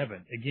Father in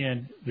heaven.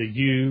 Again, the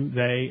you,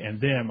 they,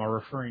 and them are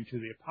referring to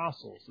the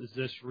apostles. Is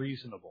this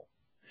reasonable?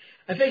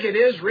 I think it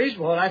is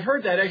reasonable, and I've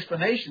heard that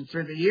explanation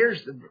through the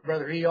years that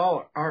Brother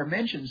E.R.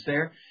 mentions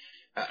there.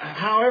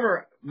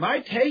 However,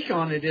 my take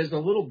on it is a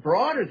little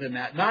broader than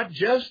that, not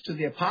just to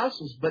the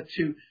apostles, but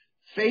to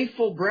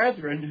faithful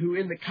brethren who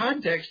in the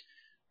context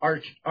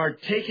are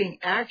taking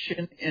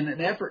action in an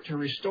effort to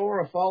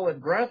restore a fallen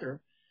brother,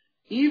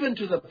 even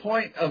to the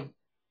point of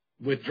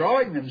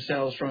withdrawing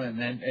themselves from him.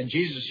 And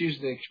Jesus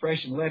used the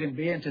expression, let him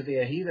be unto thee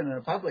a heathen and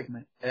a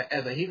publican,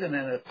 as a heathen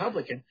and a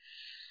publican.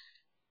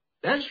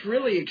 That's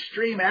really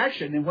extreme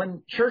action. And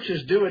when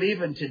churches do it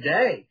even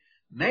today,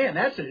 man,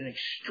 that's an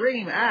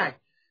extreme act.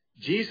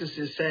 Jesus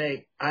is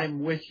saying,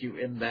 I'm with you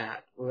in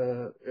that.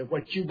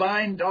 What you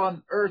bind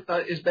on earth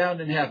is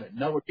bound in heaven.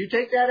 No, if you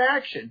take that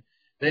action,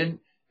 then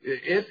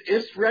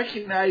it's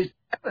recognized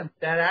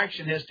that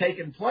action has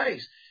taken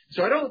place.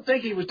 So I don't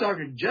think he was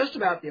talking just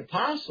about the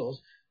apostles,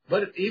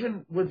 but it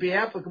even would be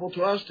applicable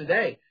to us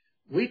today.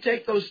 We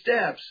take those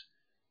steps,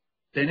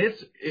 then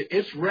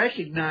it's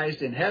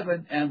recognized in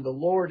heaven, and the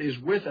Lord is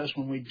with us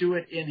when we do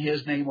it in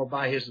His name or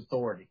by His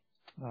authority.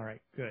 All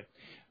right, good.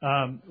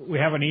 We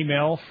have an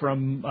email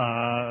from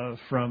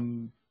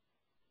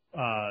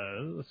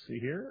let's see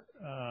here,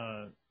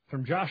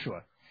 from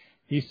Joshua.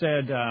 He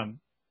said,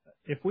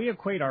 if we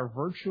equate our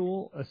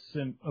virtual this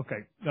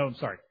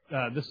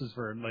is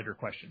for a later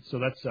question. So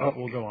that's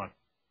we'll go on.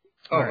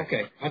 Right.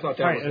 Okay. I thought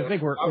that was. I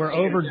think we're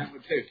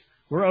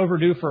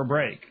overdue for a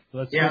break.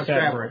 Let's get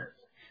that break.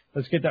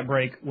 Let's get that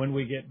break. When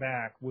we get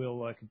back,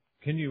 we'll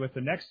continue with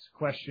the next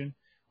question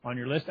on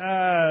your list.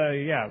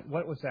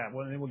 What was that?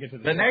 Well, then we'll get to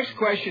the next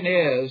question.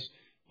 Is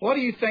what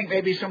do you think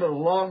may be some of the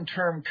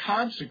long-term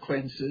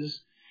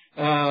consequences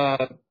of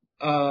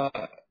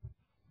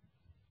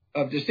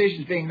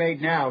decisions being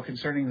made now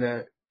concerning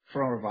the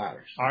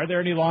coronavirus? Are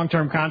there any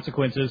long-term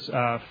consequences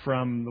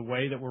from the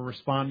way that we're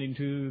responding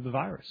to the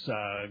virus?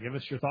 Give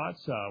us your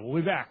thoughts. We'll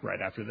be back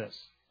right after this.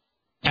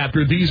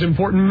 After these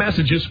important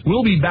messages,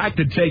 we'll be back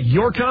to take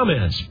your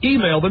comments.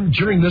 Email them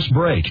during this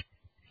break.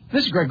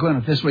 This is Greg Glenn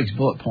with this week's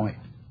bullet point.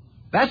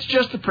 That's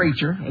just the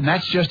preacher, and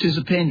that's just his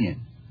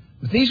opinion.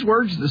 With these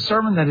words, the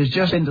sermon that has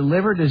just been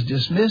delivered is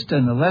dismissed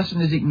and the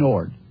lesson is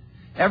ignored.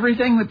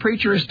 Everything the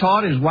preacher has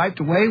taught is wiped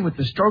away with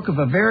the stroke of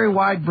a very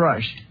wide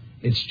brush.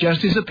 It's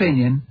just his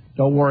opinion.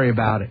 Don't worry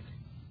about it.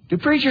 Do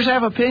preachers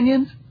have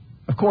opinions?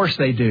 Of course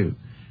they do.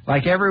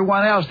 Like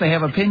everyone else, they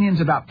have opinions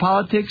about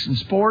politics and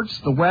sports,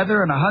 the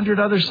weather, and 100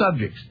 other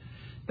subjects.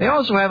 They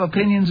also have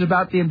opinions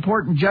about the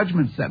important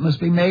judgments that must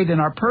be made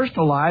in our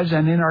personal lives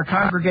and in our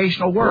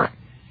congregational work.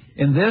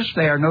 In this,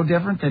 they are no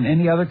different than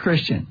any other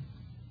Christian.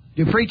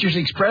 Do preachers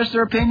express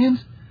their opinions?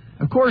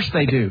 Of course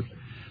they do.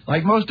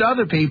 Like most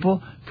other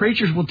people,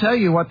 preachers will tell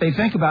you what they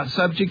think about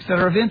subjects that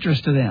are of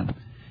interest to them.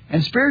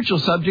 And spiritual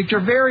subjects are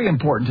very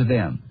important to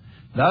them.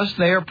 Thus,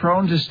 they are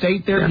prone to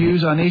state their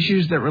views on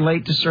issues that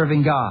relate to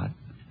serving God.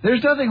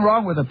 There's nothing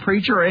wrong with a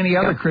preacher or any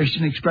other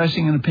Christian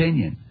expressing an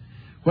opinion.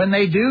 When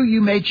they do,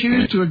 you may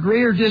choose to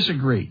agree or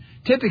disagree.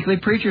 Typically,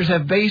 preachers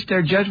have based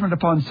their judgment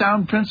upon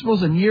sound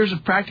principles and years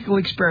of practical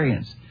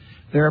experience.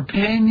 Their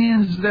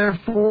opinions,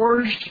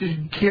 therefore,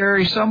 should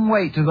carry some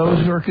weight to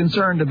those who are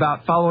concerned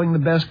about following the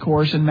best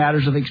course in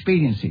matters of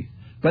expediency.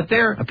 But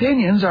their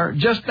opinions are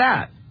just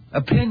that,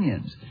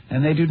 opinions,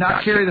 and they do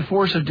not carry the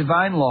force of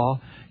divine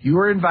law. You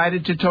are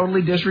invited to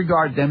totally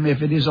disregard them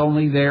if it is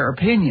only their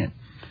opinion.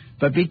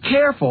 But be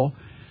careful,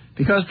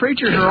 because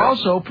preachers are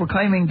also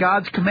proclaiming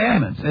God's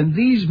commandments, and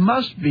these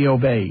must be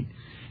obeyed.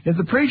 If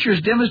the preacher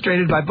has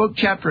demonstrated by book,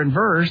 chapter, and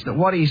verse that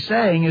what he's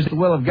saying is the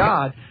will of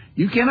God,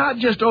 you cannot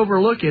just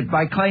overlook it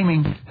by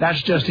claiming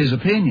that's just his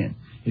opinion.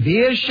 If he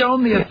has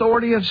shown the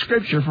authority of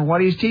Scripture for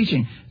what he's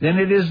teaching, then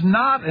it is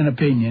not an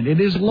opinion.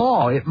 It is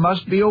law. It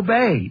must be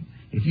obeyed.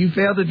 If you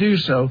fail to do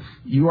so,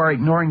 you are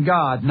ignoring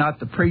God, not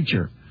the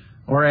preacher.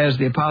 Or as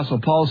the Apostle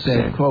Paul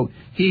said, quote,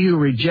 he who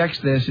rejects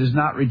this is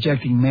not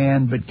rejecting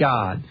man, but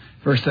God.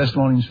 1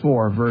 Thessalonians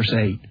 4, verse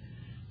 8.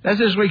 That's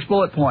this week's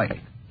bullet point.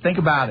 Think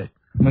about it.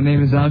 My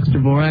name is Alex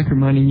Dvorak,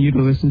 reminding you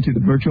to listen to the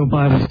virtual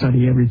Bible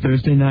study every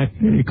Thursday night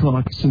at 8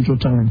 o'clock Central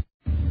Time.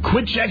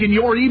 Quit checking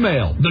your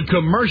email. The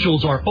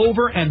commercials are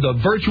over and the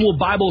virtual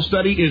Bible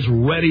study is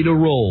ready to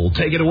roll.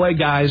 Take it away,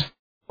 guys.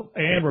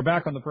 And we're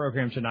back on the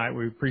program tonight.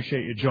 We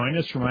appreciate you joining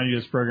us. Remind you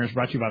this program is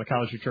brought to you by the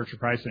College of Church of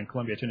Christ in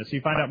Columbia, Tennessee.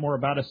 Find out more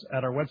about us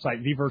at our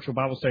website,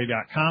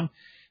 thevirtualbiblestudy.com.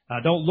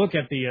 Don't look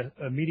at the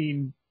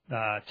meeting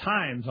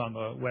times on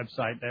the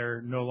website.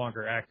 They're no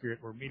longer accurate.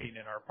 We're meeting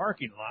in our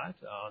parking lot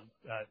on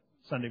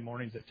Sunday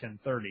mornings at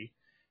 10:30.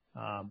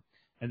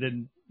 And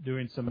then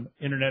doing some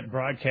internet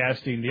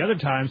broadcasting the other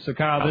time. So,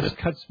 Kyle, this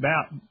cuts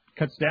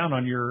down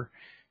on your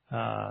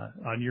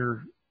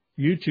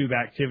YouTube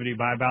activity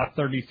by about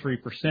 33%,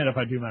 if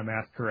I do my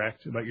math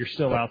correct, but you're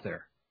still out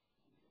there.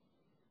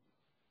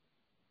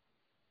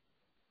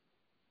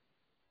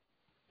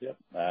 Yep.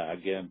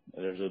 Again,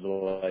 there's a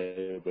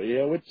delay, but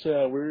yeah,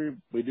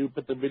 we do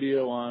put the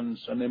video on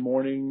Sunday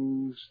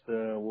mornings.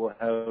 We'll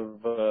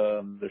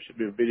have there should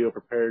be a video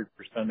prepared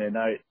for Sunday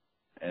night,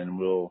 and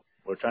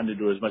we're trying to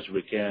do as much as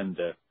we can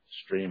to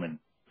stream and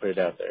put it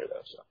out there,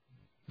 though. So.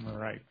 All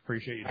right,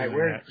 appreciate you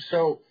doing that.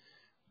 So,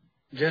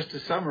 just to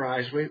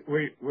summarize,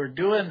 we're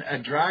doing a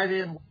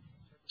drive-in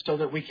so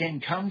that we can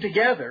come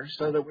together.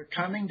 So that we're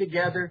coming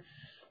together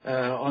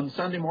on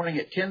Sunday morning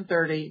at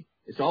 10:30.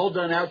 It's all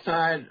done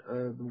outside.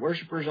 The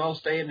worshipers all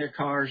stay in their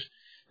cars,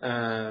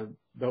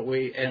 but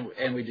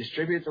we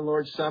distribute the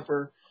Lord's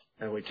Supper.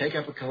 We take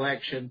up a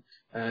collection.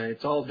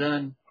 It's all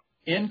done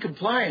in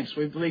compliance.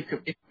 We believe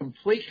in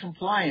complete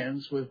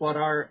compliance with what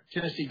our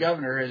Tennessee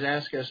governor has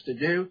asked us to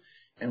do.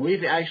 And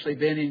we've actually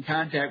been in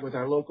contact with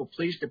our local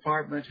police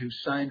department who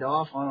signed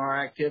off on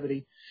our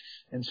activity.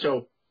 And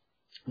so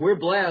we're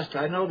blessed.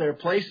 I know there are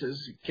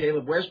places,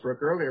 Caleb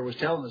Westbrook earlier was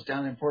telling us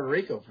down in Puerto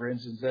Rico, for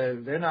instance,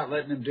 they're not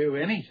letting them do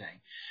anything.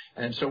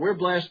 And so we're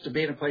blessed to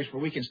be in a place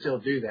where we can still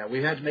do that.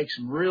 We've had to make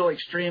some real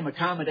extreme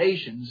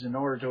accommodations in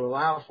order to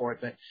allow for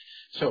it. But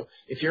so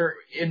if you're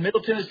in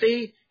Middle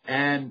Tennessee,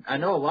 and I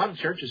know a lot of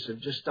churches have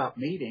just stopped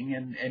meeting,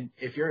 and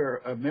if you're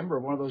a member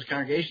of one of those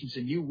congregations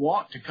and you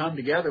want to come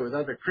together with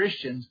other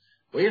Christians,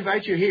 we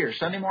invite you here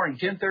Sunday morning,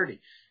 10:30.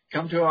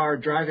 come to our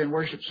drive-in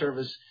worship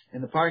service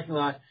in the parking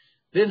lot.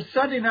 Then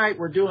Sunday night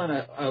we're doing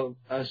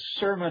a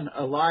sermon,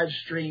 a live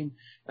stream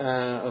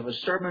of a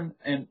sermon,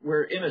 and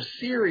we're in a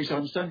series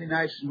on Sunday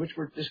nights in which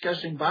we're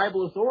discussing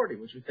Bible authority,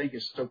 which we think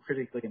is so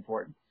critically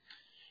important.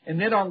 And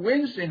then on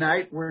Wednesday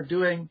night we're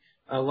doing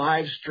a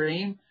live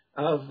stream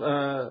of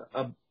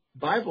a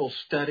Bible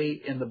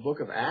study in the book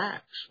of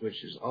Acts,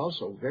 which is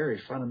also very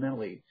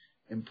fundamentally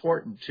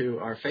important to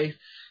our faith.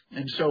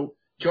 And so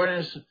join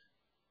us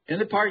in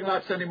the parking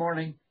lot Sunday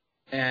morning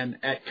and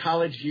at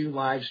College U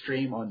live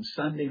stream on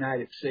Sunday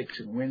night at 6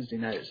 and Wednesday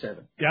night at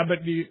 7. Yeah, but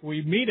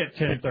we meet at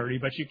 10:30,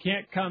 but you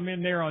can't come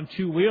in there on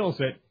two wheels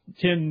at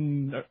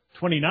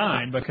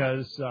 10:29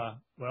 because,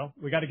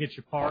 we got to get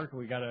you parked.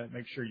 We got to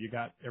make sure you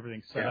got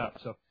everything set up.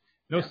 So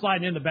no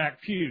sliding in the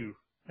back pew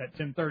at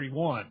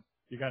 10:31.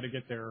 You got to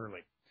get there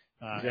early.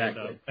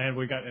 Exactly.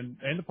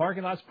 And the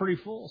parking lot's pretty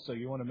full, so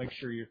you want to make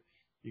sure you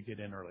get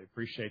in early.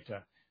 Appreciate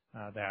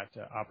that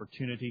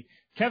opportunity.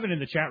 Kevin in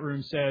the chat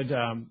room said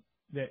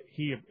that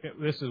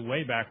this is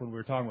way back when we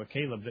were talking with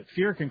Caleb, that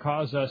fear can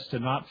cause us to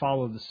not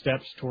follow the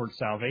steps towards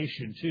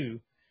salvation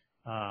too.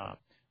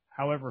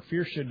 However,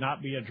 fear should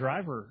not be a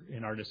driver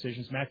in our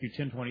decisions. Matthew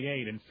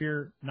 10:28, and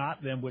fear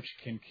not them which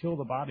can kill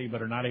the body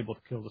but are not able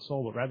to kill the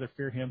soul, but rather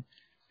fear him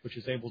which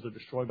is able to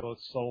destroy both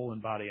soul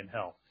and body in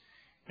hell.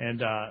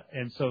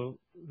 And so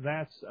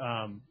that's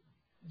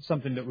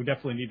something that we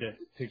definitely need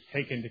to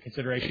take into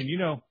consideration. You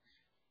know,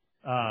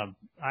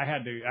 I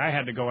had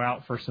to go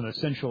out for some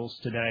essentials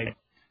today,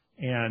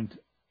 and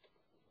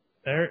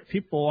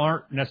people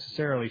aren't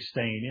necessarily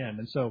staying in.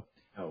 And so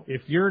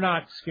if you're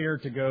not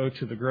scared to go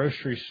to the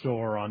grocery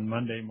store on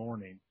Monday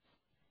morning,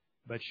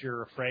 but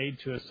you're afraid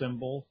to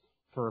assemble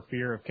for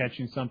fear of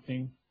catching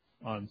something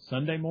on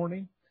Sunday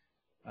morning,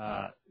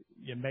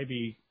 you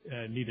maybe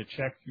need to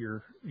check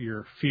your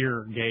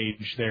fear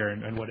gauge there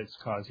and what it's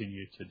causing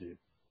you to do.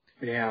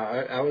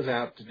 Yeah, I was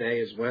out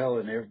today as well,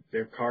 and there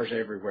are cars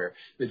everywhere.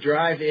 The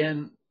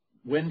drive-in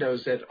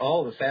windows at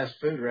all the fast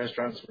food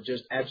restaurants were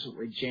just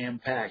absolutely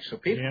jam-packed. So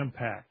people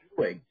jam-packed.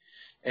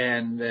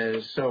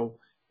 And so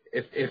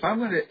if I'm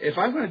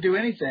going to do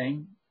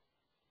anything,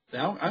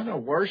 I'm going to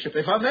worship.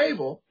 If I'm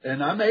able,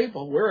 and I'm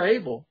able, we're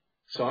able.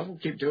 So I'm going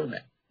to keep doing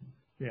that.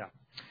 Yeah.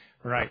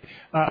 Right.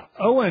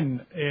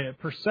 Owen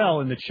Purcell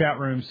in the chat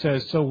room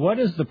says, so what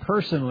is the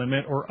person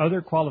limit or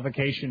other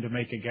qualification to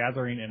make a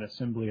gathering and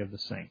assembly of the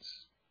saints?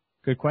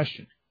 Good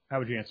question. How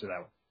would you answer that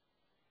one?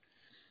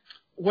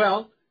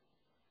 Well,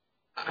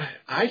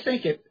 I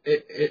think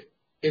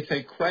it's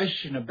a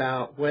question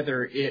about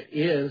whether it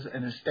is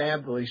an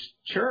established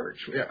church.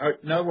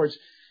 In other words,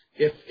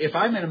 if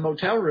I'm in a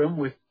motel room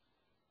with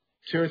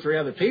 2 or 3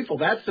 other people,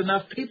 that's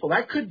enough people.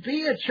 That could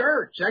be a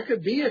church. That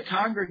could be a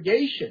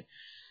congregation.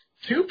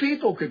 2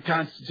 people could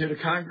constitute a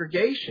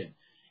congregation.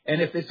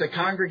 And if it's a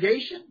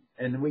congregation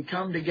and we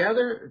come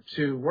together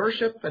to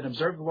worship and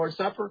observe the Lord's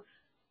Supper,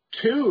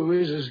 2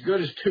 is as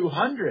good as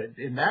 200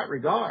 in that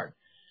regard.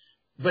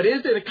 But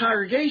is it a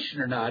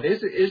congregation or not?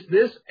 Is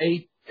this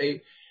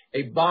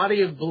a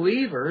body of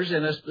believers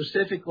in a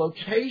specific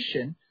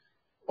location?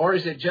 Or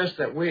is it just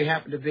that we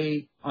happen to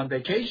be on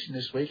vacation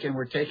this week and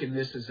we're taking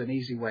this as an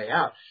easy way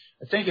out?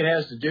 I think it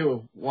has to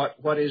do with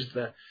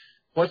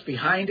what's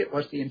behind it,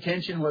 what's the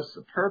intention, what's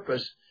the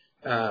purpose.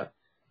 So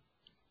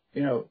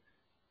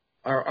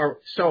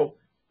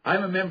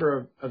I'm a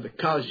member of the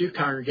College Youth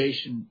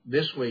Congregation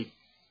this week.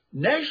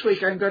 Next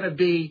week I'm going to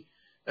be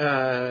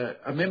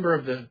a member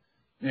of the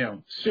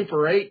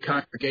Super 8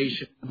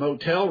 congregation, the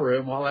motel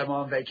room, while I'm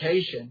on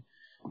vacation.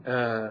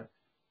 But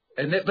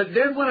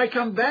then when I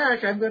come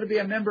back, I'm going to be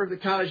a member of the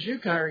College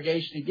Youth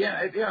Congregation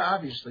again.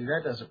 Obviously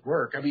that doesn't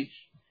work. I mean,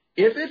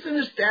 if it's an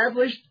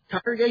established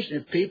congregation,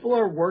 if people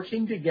are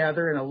working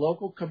together in a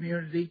local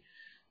community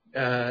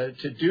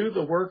to do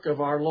the work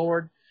of our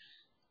Lord,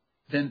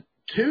 then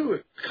 2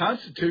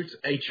 constitutes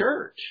a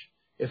church,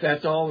 if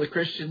that's all the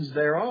Christians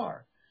there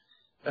are.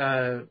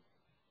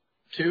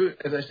 2,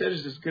 as I said,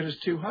 is as good as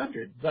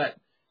 200. But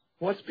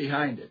what's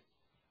behind it?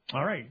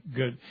 All right,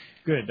 good.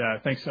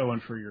 Thanks, Owen,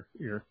 for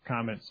your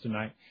comments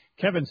tonight.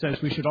 Kevin says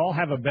we should all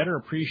have a better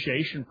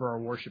appreciation for our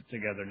worship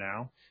together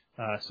now.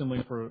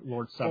 Similarly for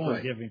Lord's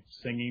Supper, giving,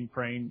 singing,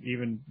 praying,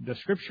 even the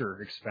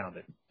Scripture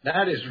expounded.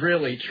 That is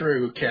really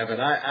true, Kevin.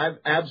 I'm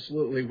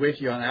absolutely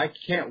with you on that. I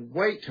can't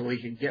wait till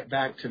we can get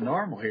back to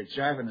normal here. It's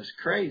driving us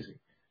crazy.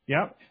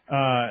 Yep.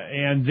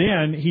 And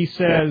then he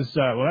says,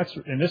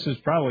 this is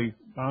probably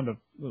on to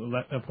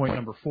point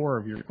number 4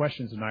 of your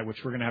questions tonight,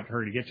 which we're going to have to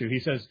hurry to get to. He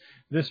says,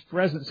 this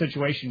present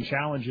situation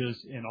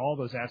challenges in all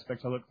those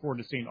aspects. I look forward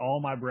to seeing all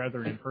my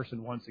brethren in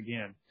person once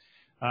again.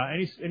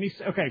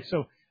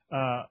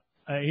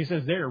 He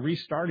says they're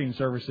restarting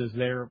services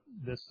there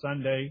this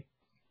Sunday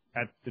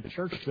at the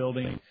church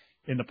building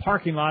in the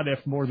parking lot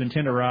if more than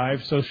 10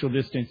 arrive, social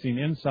distancing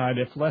inside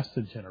if less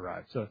than 10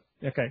 arrive. So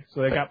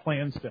they got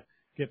plans to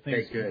get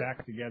things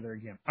back together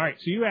again. All right,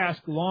 so you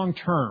ask long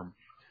term.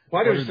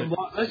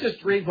 Let's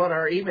just read what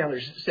our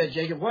emailers said,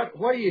 Jacob.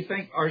 What do you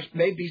think are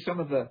maybe some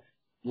of the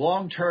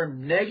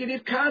long-term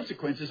negative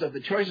consequences of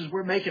the choices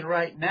we're making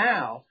right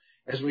now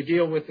as we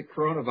deal with the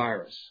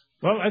coronavirus.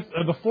 Well,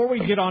 before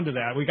we get on to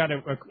that, we got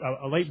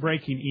a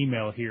late-breaking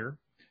email here.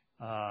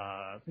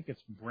 I think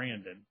it's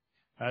Brandon.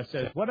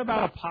 Says, what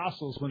about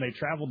apostles when they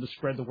traveled to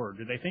spread the word?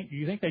 Do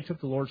you think they took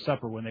the Lord's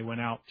Supper when they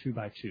went out 2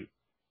 by 2?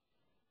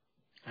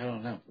 I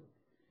don't know.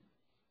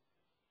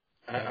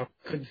 I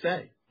couldn't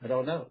say. I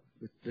don't know.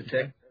 The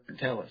text doesn't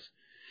tell us.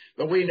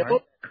 But we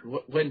know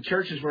when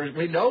churches were,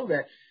 we know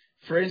that,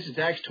 for instance,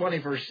 Acts 20,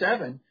 verse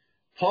 7,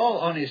 Paul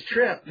on his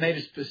trip made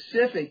a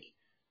specific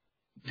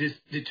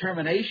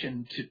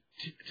determination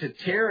to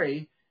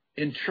tarry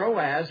in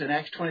Troas in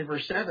Acts 20,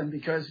 verse 7,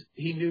 because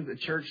he knew the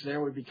church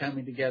there would be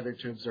coming together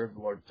to observe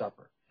the Lord's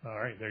Supper. All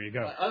right, there you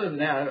go. Other than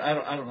that,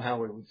 I don't know how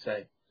we would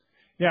say.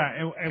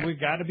 Yeah, and we've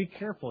got to be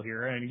careful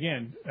here. And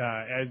again,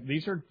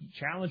 these are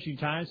challenging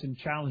times and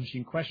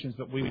challenging questions,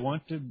 but we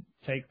want to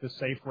take the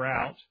safe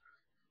route.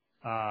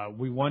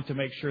 We want to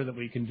make sure that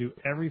we can do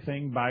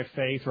everything by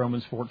faith,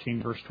 Romans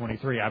 14, verse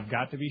 23. I've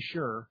got to be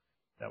sure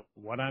that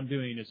what I'm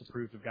doing is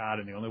approved of God,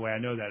 and the only way I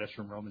know that is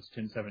from Romans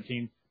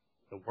 10:17.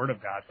 The Word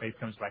of God. Faith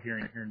comes by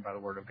hearing, and hearing by the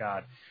Word of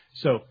God.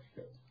 So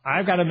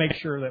I've got to make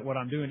sure that what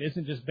I'm doing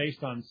isn't just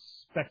based on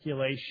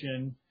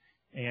speculation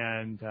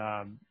and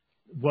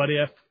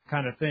what-if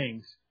kind of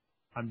things.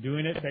 I'm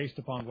doing it based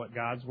upon what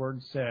God's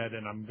Word said,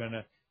 and I'm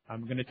gonna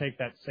take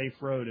that safe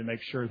road and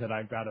make sure that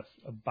I've got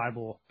a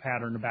Bible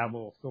pattern, a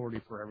Bible authority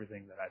for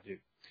everything that I do.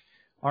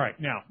 All right,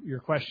 now your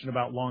question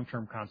about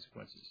long-term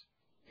consequences.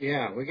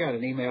 Yeah, we got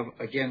an email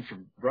again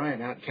from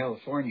Brian out in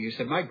California. He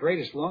said, my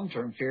greatest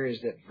long-term fear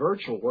is that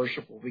virtual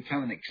worship will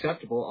become an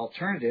acceptable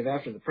alternative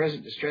after the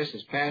present distress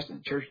has passed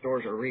and church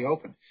doors are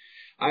reopened.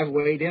 I've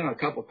weighed in on a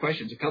couple of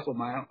questions, a couple of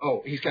my own.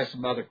 Oh, he's got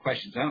some other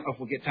questions. I don't know if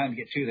we'll get time to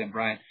get to them,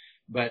 Brian.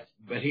 But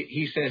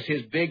he says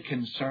his big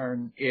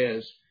concern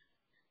is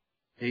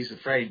he's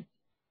afraid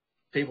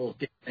people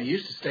get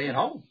used to staying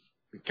home.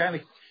 It's kind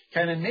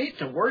of neat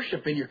to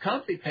worship in your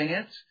comfy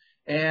pants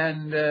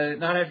and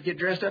not have to get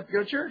dressed up to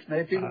go to church.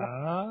 Maybe people.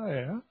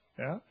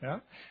 Yeah.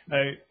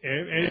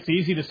 It's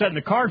easy to set in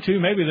the car too.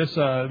 Maybe this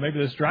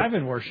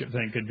drive-in worship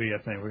thing could be a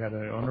thing. We got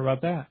to wonder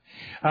about that.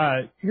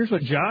 Here's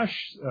what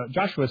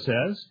Joshua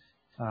says,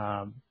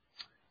 and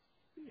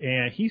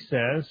he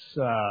says,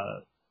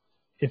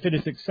 if it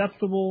is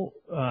acceptable,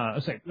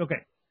 if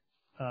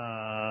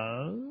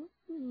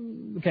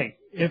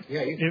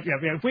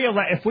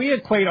we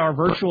equate our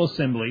virtual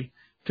assembly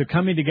to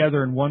coming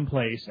together in one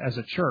place as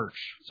a church.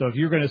 So if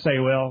you're going to say,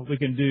 well, we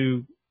can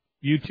do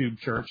YouTube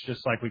church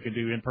just like we could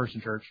do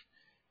in-person church,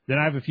 then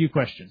I have a few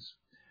questions.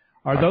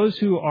 Are those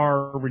who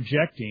are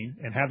rejecting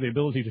and have the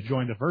ability to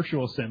join the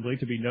virtual assembly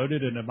to be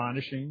noted and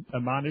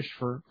admonished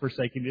for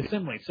forsaking the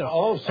assembly?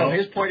 So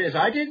his point is,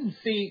 I didn't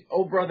see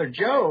Brother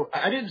Joe.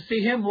 I didn't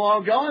see him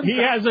logged on. He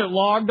hasn't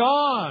logged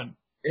on.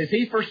 Is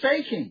he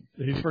forsaking?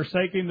 He's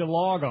forsaking the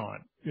log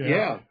on.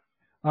 Yeah.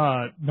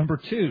 Number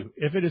 2,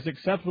 if it is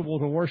acceptable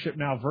to worship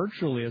now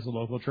virtually as a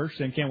local church,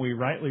 then can we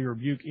rightly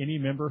rebuke any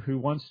member who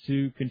wants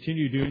to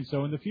continue doing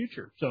so in the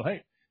future? So,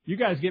 hey, you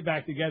guys get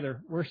back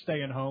together. We're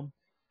staying home.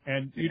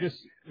 And you just,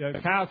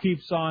 Kyle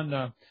keeps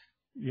on,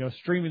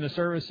 streaming the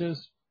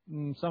services.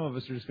 Some of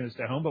us are just going to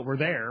stay home, but we're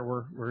there.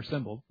 We're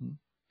assembled.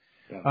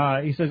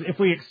 He says, if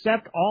we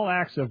accept all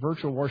acts of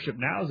virtual worship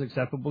now as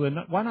acceptable, then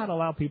why not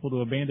allow people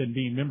to abandon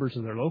being members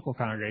of their local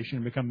congregation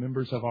and become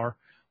members of our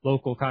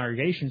local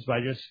congregations by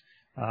just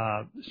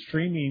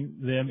streaming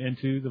them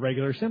into the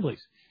regular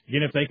assemblies?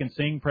 Again, if they can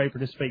sing, pray,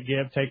 participate,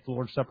 give, take the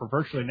Lord's Supper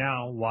virtually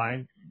now,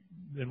 why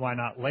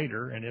not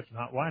later? And if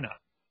not, why not?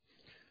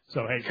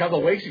 So, hey, a couple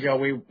of weeks ago,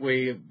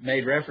 we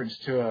made reference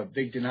to a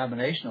big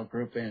denominational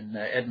group in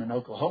Edmond,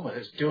 Oklahoma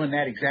that's doing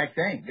that exact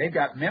thing. They've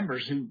got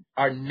members who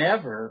are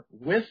never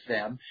with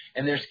them,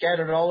 and they're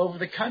scattered all over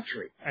the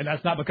country. And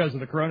that's not because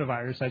of the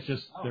coronavirus. That's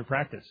just their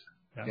practice.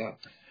 Yeah.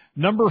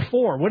 Number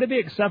 4, would it be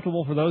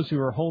acceptable for those who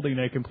are holding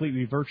a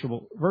completely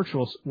virtual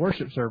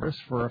worship service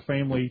for a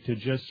family to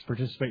just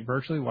participate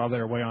virtually while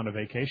they're away on a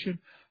vacation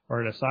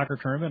or at a soccer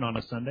tournament on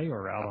a Sunday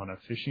or out on a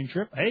fishing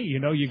trip? Hey,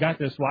 you got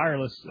this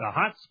wireless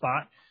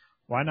hotspot.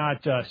 Why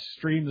not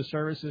stream the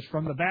services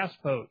from the bass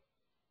boat?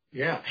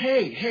 Yeah.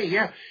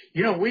 Hey,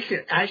 yeah. We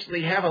could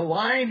actually have a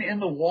line in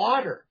the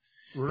water.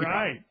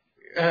 Right.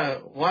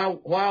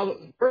 While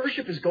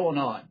worship is going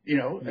on,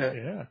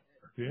 Yeah.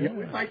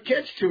 We might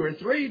catch 2 or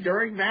 3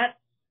 during that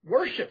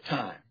worship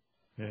time.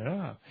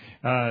 Yeah.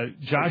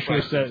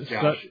 Joshua says,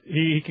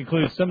 he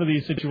concludes, some of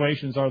these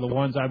situations are the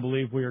ones I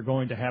believe we are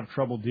going to have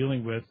trouble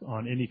dealing with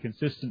on any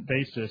consistent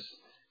basis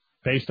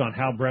based on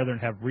how brethren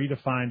have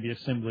redefined the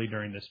assembly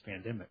during this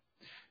pandemic.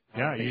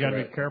 Yeah, you got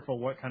to be careful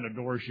what kind of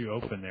doors you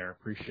open there.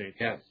 Appreciate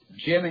that. Yeah.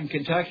 Jim in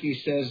Kentucky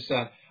says,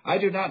 I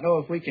do not know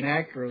if we can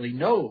accurately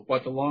know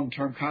what the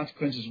long-term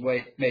consequences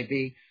may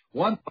be.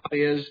 One thought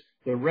is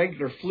the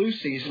regular flu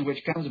season,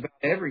 which comes about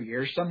every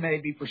year. Some may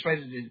be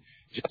persuaded to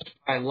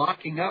justify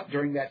locking up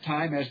during that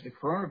time as the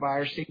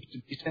coronavirus seems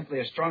to be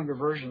simply a stronger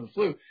version of the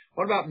flu.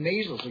 What about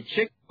measles or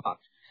chickenpox?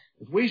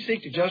 If we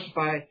seek to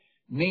justify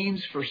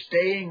means for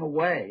staying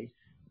away,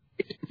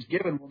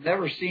 given will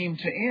never seem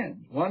to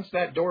end. Once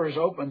that door is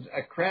opened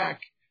a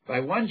crack by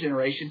one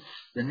generation,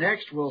 the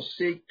next will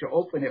seek to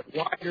open it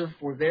wider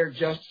for their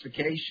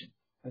justification.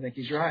 I think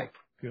he's right.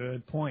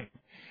 Good point.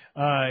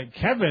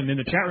 Kevin in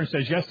the chat room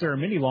says, yes, there are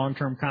many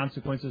long-term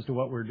consequences to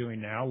what we're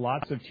doing now.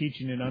 Lots of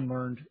teaching and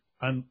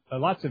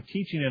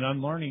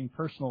unlearning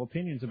personal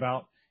opinions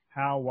about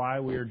how, why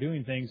we are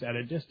doing things at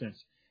a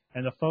distance.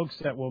 And the folks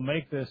that will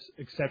make this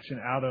exception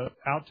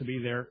out to be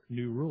their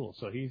new rule.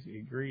 So he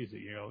agrees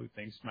that,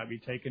 things might be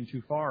taken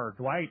too far.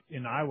 Dwight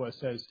in Iowa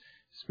says,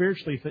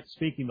 spiritually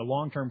speaking, the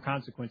long-term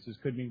consequences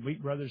could mean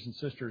weak brothers and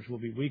sisters will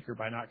be weaker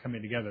by not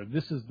coming together.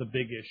 This is the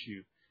big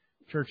issue.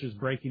 Churches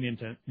breaking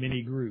into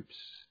mini groups.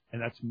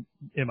 And that's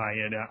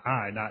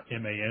M-I-N-I, not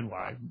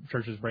M-A-N-Y.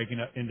 Churches breaking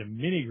up into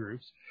mini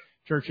groups.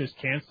 Churches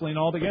canceling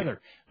altogether.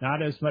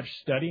 Not as much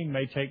studying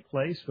may take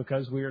place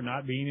because we are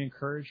not being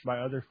encouraged by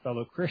other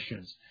fellow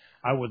Christians.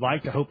 I would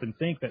like to hope and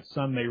think that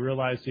some may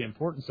realize the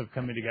importance of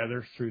coming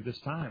together through this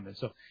time. And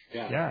so,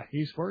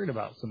 he's worried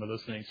about some of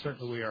those things.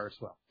 Certainly we are as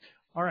well.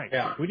 All right.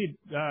 Yeah.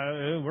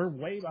 We're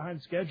way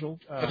behind schedule.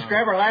 Let's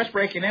grab our last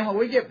break, and then when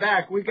we get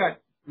back, we've got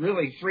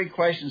really 3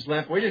 questions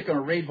left. We're just going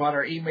to read what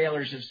our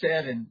emailers have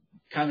said and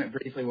comment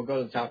briefly. We'll go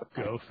to the topic.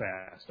 Go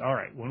fast. All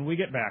right. When we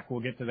get back, we'll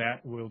get to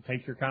that. We'll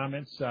take your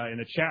comments in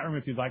the chat room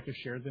if you'd like to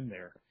share them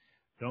there.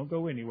 Don't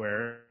go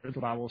anywhere. The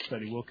Bible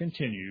study will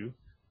continue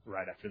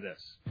right after this.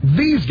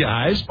 These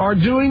guys are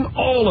doing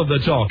all of the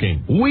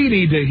talking. We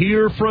need to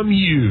hear from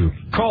you.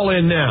 Call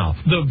in now.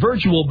 The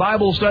virtual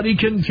Bible study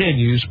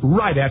continues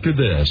right after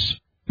this.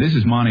 This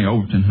is Monty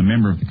Overton, a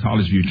member of the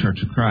College View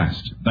Church of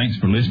Christ. Thanks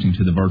for listening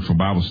to the virtual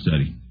Bible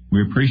study.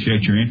 We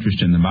appreciate your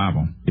interest in the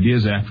Bible. It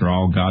is, after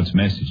all, God's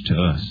message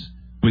to us.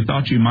 We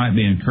thought you might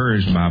be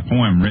encouraged by a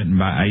poem written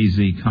by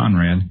A.Z.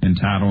 Conrad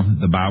entitled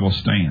The Bible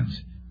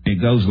Stands.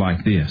 It goes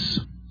like this.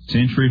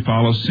 Century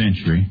follows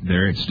century,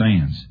 there it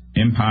stands.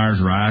 Empires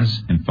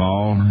rise and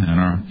fall and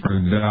are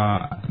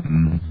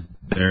forgotten,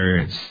 there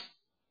it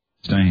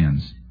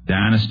stands.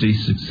 Dynasty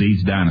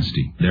succeeds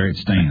dynasty, there it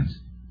stands.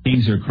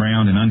 Kings are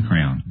crowned and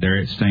uncrowned, there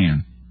it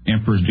stands.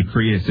 Emperors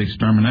decree its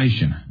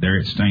extermination, there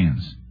it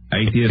stands.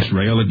 Atheists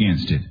rail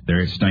against it,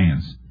 there it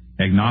stands.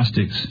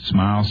 Agnostics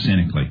smile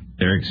cynically,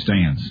 there it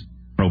stands.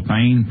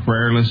 Profane,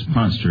 prayerless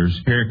punsters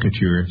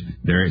caricature it,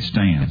 there it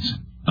stands.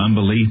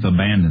 Unbelief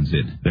abandons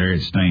it, there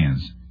it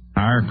stands.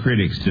 Higher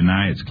critics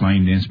deny its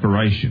claimed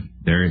inspiration,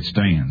 there it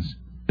stands.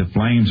 The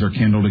flames are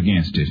kindled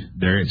against it,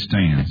 there it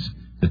stands.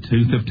 The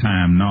tooth of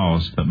time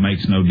gnaws but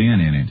makes no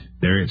dent in it,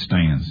 there it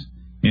stands.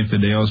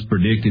 Infidels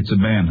predict its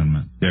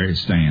abandonment, there it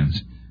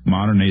stands.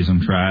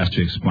 Modernism tries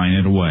to explain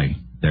it away,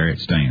 there it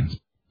stands.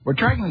 We're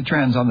tracking the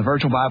trends on the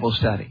virtual Bible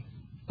study.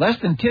 Less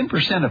than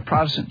 10% of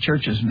Protestant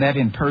churches met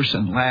in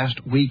person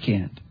last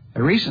weekend.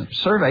 A recent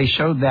survey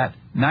showed that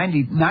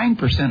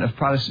 99% of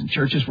Protestant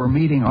churches were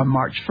meeting on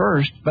March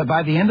 1st, but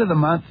by the end of the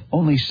month,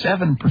 only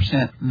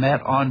 7%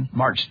 met on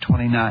March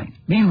 29th.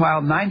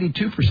 Meanwhile,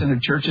 92%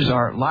 of churches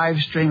are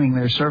live streaming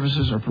their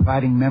services or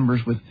providing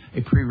members with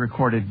a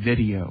pre-recorded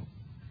video.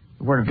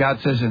 The Word of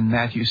God says in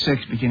Matthew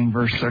 6, beginning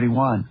verse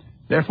 31,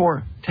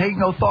 Therefore, take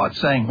no thought,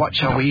 saying, What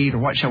shall we eat, or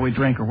what shall we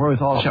drink, or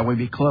wherewithal shall we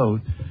be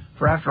clothed?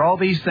 For after all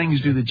these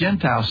things do the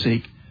Gentiles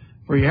seek.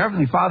 For your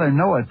heavenly Father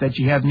knoweth that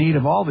ye have need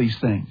of all these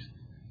things.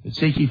 But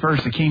seek ye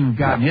first the kingdom of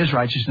God and His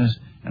righteousness,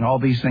 and all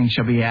these things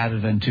shall be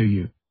added unto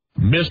you.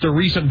 Missed a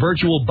recent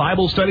virtual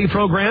Bible study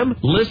program?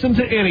 Listen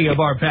to any of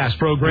our past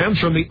programs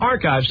from the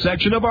archive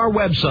section of our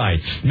website.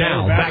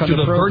 Now, back to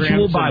the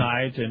virtual Bible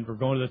tonight, and we're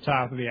going to the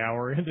top of the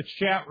hour. In the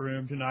chat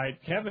room tonight,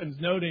 Kevin's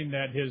noting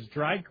that his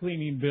dry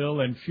cleaning bill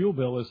and fuel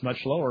bill is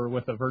much lower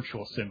with a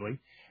virtual assembly,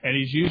 and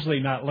he's usually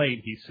not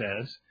late, he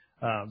says.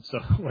 So,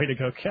 way to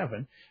go,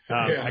 Kevin.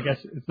 I guess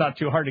it's not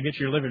too hard to get to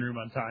your living room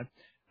on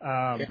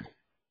time.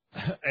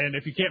 And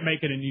if you can't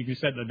make it and you can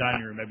sit in the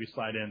dining room, maybe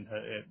slide in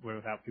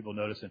without people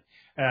noticing.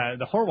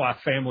 The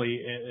Horwath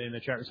family in the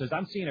chat room says,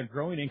 I'm seeing a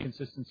growing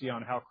inconsistency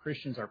on how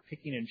Christians are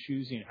picking and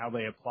choosing how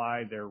they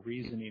apply their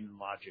reasoning and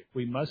logic.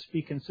 We must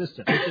be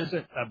consistent. This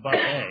isn't a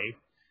buffet.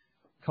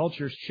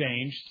 Cultures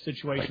change,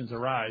 situations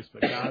arise,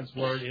 but God's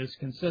Word is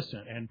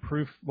consistent, and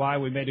proof why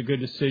we made a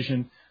good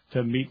decision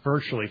to meet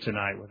virtually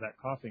tonight with that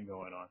coughing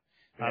going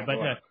on.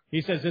 But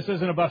he says this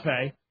isn't a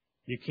buffet.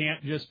 You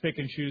can't just pick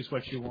and choose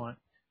what you want.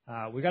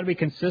 We got to be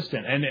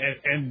consistent,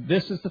 and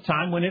this is the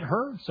time when it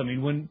hurts. I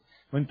mean,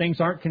 when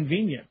things aren't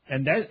convenient,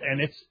 and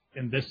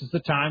this is the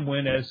time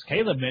when, as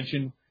Caleb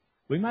mentioned,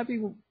 we might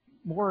be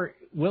more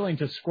willing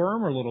to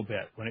squirm a little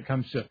bit when it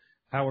comes to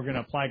how we're going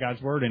to apply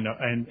God's Word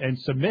and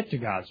submit to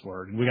God's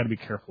Word, and we got to be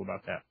careful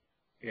about that.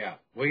 Yeah,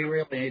 we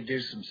really need to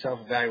do some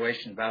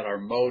self-evaluation about our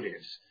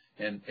motives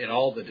and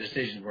all the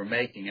decisions we're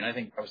making, and I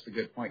think that was the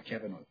good point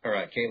Caleb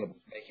was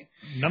making.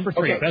 Number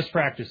 3, best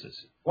practices.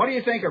 What do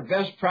you think are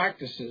best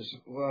practices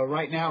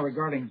right now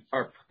regarding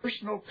our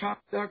personal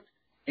conduct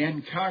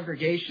and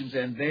congregations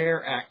and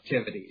their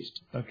activities?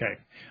 Okay.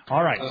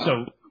 All right.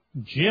 So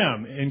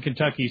Jim in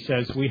Kentucky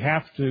says we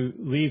have to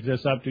leave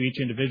this up to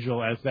each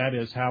individual, as that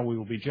is how we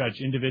will be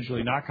judged,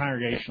 individually, not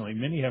congregationally.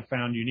 Many have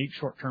found unique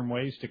short-term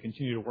ways to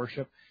continue to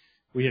worship,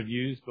 We have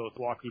used both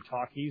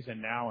walkie-talkies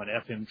and now an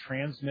FM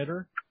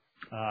transmitter.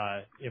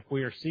 If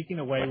we are seeking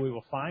a way, we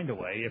will find a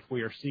way. If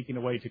we are seeking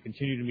a way to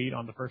continue to meet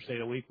on the first day of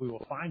the week, we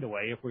will find a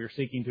way. If we are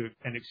seeking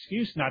an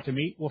excuse not to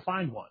meet, we'll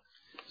find one.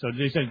 So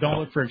they said, don't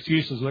look for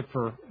excuses, look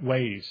for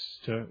ways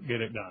to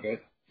get it done.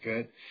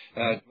 Good.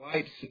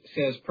 Dwight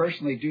says,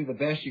 personally, do the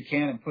best you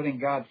can in putting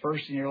God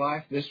first in your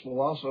life. This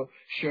will also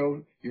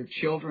show your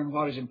children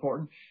what is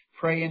important.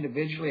 Pray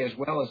individually as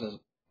well as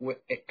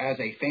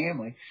a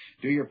family.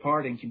 Do your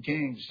part in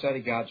continuing to study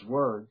God's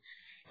Word.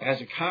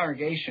 As a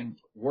congregation,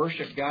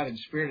 worship God in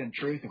spirit and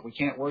truth. If we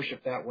can't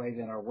worship that way,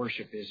 then our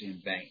worship is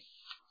in vain.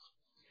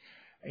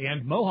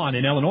 And Mohan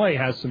in Illinois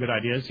has some good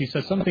ideas. He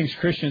says some things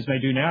Christians may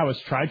do now is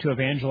try to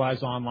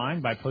evangelize online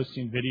by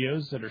posting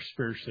videos that are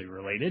spiritually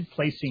related,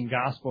 placing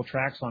gospel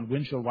tracts on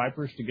windshield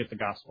wipers to get the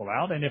gospel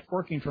out, and if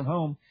working from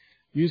home,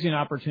 using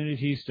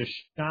opportunities to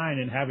shine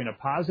and having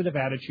a positive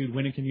attitude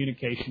when in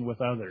communication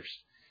with others.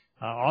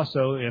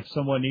 Also, if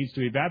someone needs to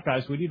be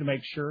baptized, we need to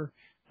make sure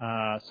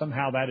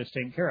somehow that is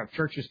taken care of.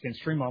 Churches can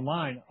stream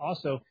online.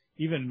 Also,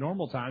 even in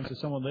normal times, if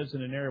someone lives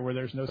in an area where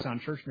there's no sound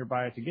church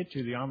nearby to get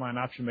to, the online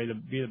option may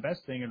be the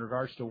best thing in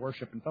regards to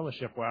worship and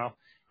fellowship while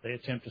they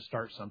attempt to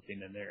start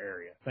something in their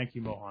area. Thank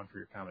you, Mohan, for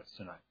your comments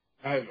tonight.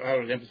 I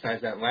would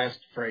emphasize that last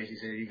phrase. He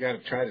said you got to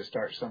try to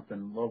start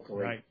something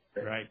locally. Right.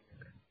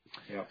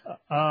 Yep.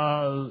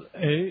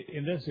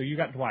 And then, so you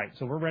got Dwight.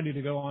 So we're ready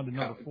to go on to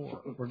number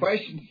 4.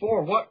 Question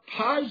 4, what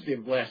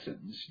positive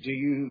lessons do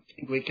you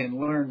think we can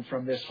learn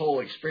from this whole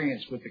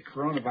experience with the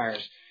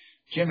coronavirus?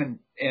 Jim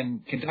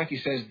in Kentucky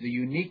says the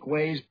unique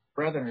ways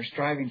brethren are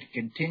striving to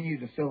continue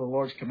to fulfill the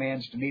Lord's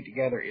commands to meet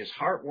together is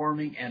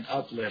heartwarming and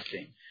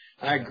uplifting.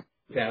 I agree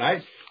with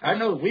that. I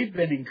know we've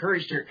been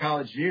encouraged here at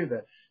College View,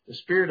 the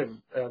spirit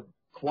of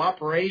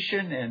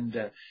cooperation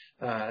and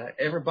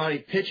everybody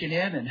pitching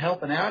in and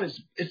helping out.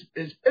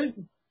 It's been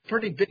a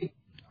pretty big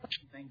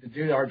thing to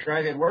do our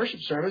drive-in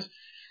worship service.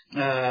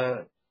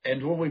 And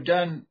when we've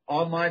done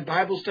online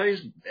Bible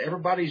studies,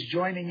 everybody's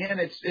joining in.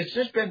 It's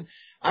just been,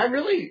 I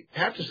really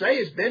have to say,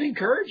 it's been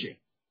encouraging.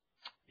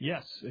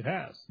 Yes, it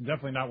has.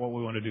 Definitely not what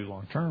we want to do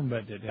long term,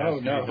 but it has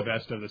to be the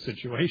best of the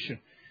situation.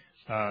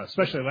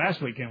 Especially last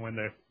weekend when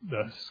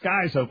the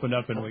skies opened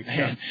up and we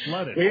got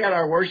flooded. We had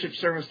our worship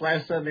service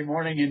last Sunday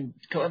morning in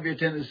Columbia,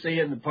 Tennessee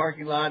in the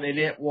parking lot, and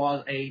it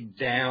was a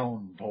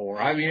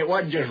downpour. I mean, it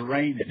wasn't just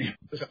raining, it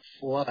was a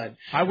flood.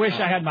 I wish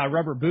I had my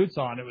rubber boots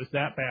on. It was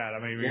that bad.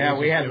 I mean,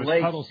 we had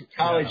Lake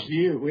College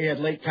View. We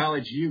had Lake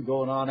College View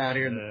going on out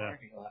here in the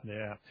parking lot.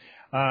 Yeah.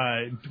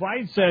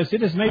 Dwight says,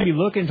 it has made me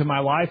look into my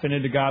life and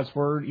into God's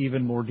Word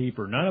even more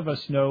deeper. None of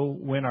us know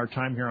when our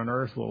time here on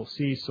earth will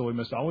cease, so we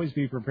must always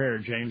be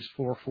prepared, James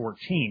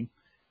 4:14.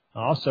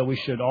 Also, we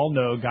should all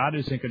know God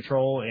is in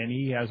control and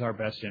He has our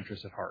best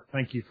interests at heart.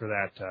 Thank you for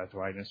that,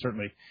 Dwight, and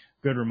certainly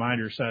good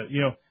reminders.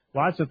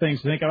 Lots of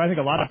things to think of. I think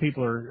a lot of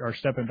people are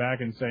stepping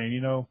back and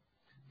saying,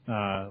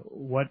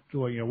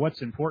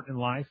 what's important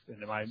in life,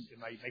 and am I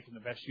making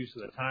the best use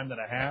of the time that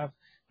I have?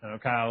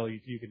 Kyle,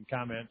 you can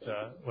comment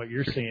what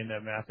you're seeing. I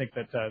mean, I think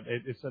that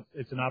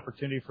it's an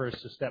opportunity for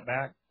us to step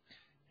back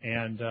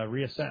and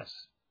reassess.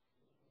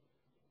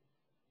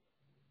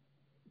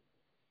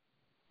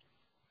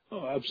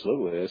 Oh,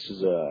 absolutely.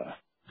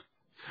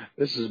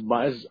 This is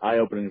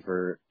eye-opening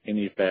for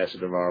any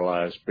facet of our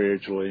lives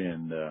spiritually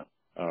and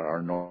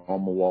our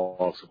normal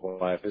walks of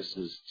life. This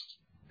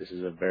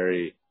is a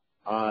very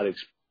odd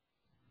experience.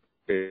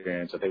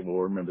 I think we'll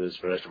remember this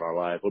for the rest of our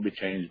life. We'll be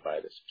changed by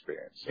this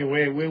experience. So.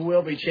 We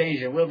will be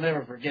changed, and we'll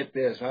never forget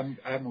this.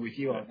 I'm with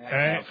you on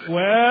that.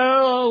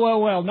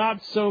 Well,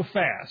 not so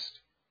fast.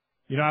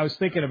 I was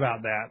thinking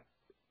about that.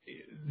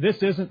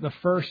 This isn't the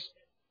first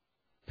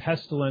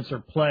pestilence or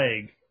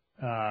plague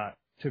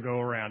to go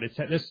around.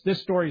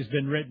 This story has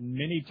been written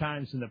many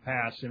times in the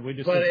past, and we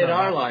just. But in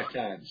our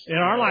lifetimes. In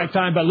our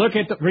lifetime, but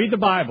read the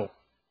Bible.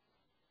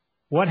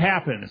 What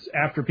happens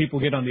after people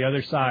get on the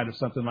other side of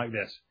something like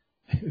this?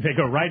 They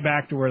go right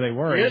back to where they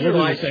were. The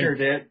Israelites sure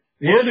did.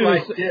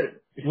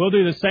 We'll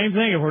do the same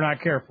thing if we're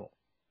not careful.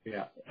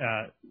 Yeah.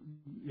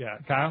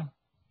 Kyle?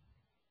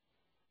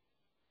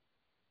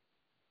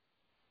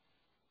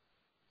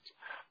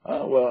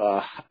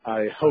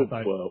 I hope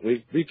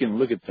we can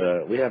look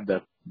at we have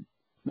the.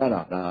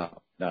 No.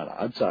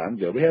 I'm sorry. I'm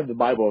good. We have the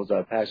Bible as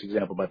a past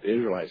example, but the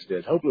Israelites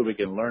did. Hopefully we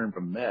can learn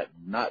from that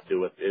and not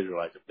do what the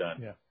Israelites have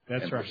done. Yeah.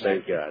 That's right.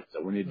 Forsake God.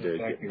 So we need to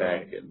get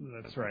back.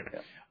 That's right.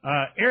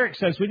 Yeah. Eric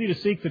says we need to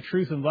seek the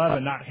truth and love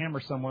and not hammer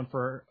someone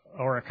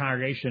or a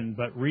congregation,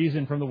 but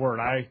reason from the Word.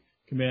 I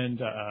commend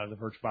the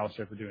Virtual Bible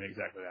Study for doing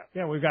exactly that.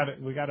 Yeah, we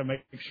got to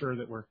make sure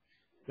that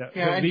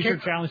these are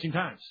challenging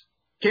times.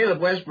 Caleb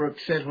Westbrook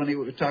said when he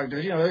was talking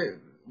to us,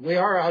 we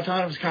are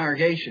autonomous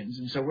congregations,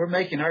 and so we're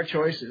making our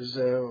choices.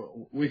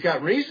 We've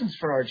got reasons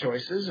for our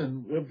choices,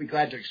 and we'll be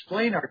glad to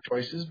explain our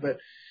choices, but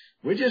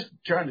we're just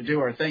trying to do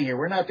our thing here.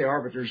 We're not the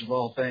arbiters of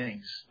all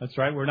things. That's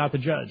right. We're not the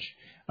judge.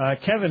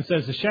 Kevin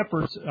says the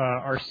shepherds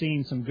are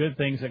seeing some good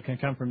things that can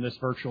come from this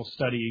virtual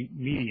study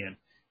medium.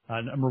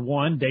 Number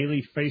 1,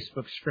 daily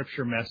Facebook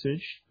scripture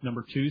message.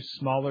 Number 2,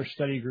 smaller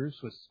study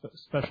groups with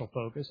special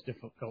focus,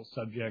 difficult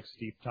subjects,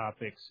 deep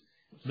topics,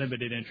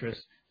 limited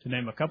interest, to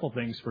name a couple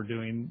things we're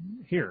doing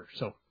here.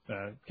 So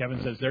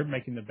Kevin says they're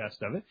making the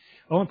best of it.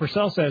 Owen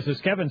Purcell says,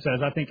 as Kevin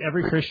says, I think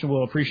every Christian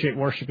will appreciate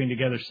worshiping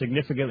together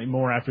significantly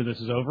more after this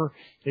is over.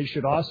 It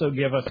should also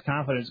give us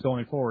confidence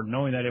going forward,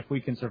 knowing that if we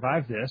can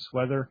survive this,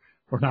 whether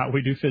or not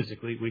we do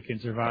physically, we can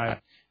survive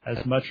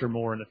as much or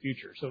more in the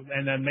future. So,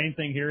 and the main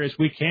thing here is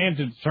we can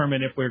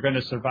determine if we're going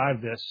to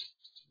survive this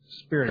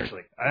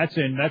spiritually. That's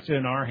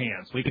in our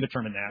hands. We can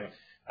determine that.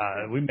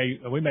 We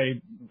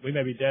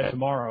may be dead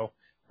tomorrow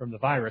from the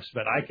virus,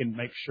 but I can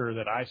make sure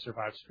that I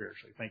survive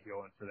spiritually. Thank you,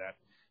 Owen, for that.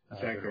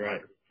 Exactly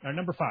right.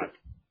 Number 5.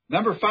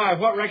 Number 5,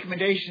 what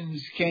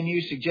recommendations can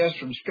you suggest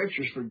from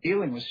Scriptures for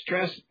dealing with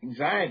stress and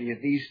anxiety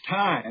at these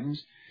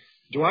times?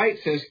 Dwight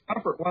says,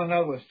 comfort one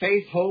another with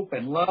faith, hope,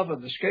 and love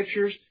of the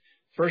Scriptures.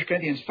 1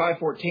 Corinthians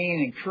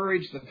 5:14,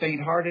 encourage the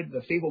faint-hearted,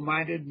 the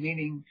feeble-minded,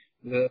 meaning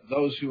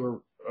those who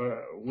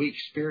are weak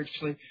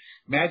spiritually.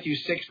 Matthew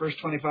 6, verse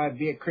 25,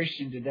 be a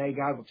Christian today.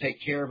 God will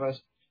take care of us.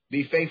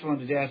 Be faithful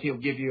unto death. He'll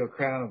give you a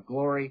crown of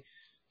glory.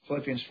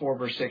 Philippians 4,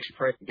 verse 6,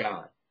 pray to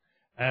God.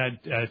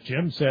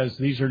 Jim says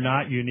these are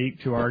not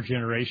unique to our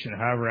generation.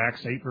 However,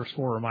 Acts 8, verse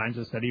 4 reminds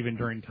us that even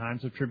during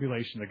times of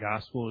tribulation, the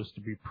gospel is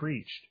to be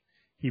preached.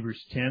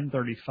 Hebrews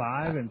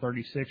 10:35 and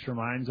 36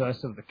 reminds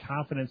us of the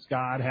confidence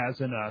God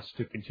has in us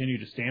to continue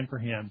to stand for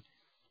Him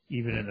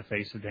even in the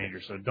face of danger.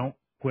 So don't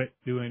quit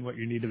doing what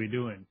you need to be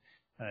doing,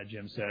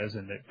 Jim says,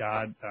 and that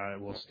God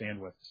will stand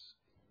with us.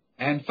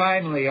 And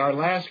finally, our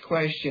last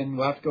question,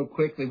 we'll have to go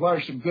quickly. What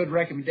are some good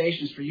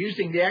recommendations for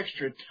using the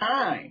extra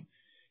time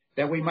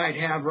that we might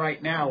have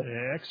right now?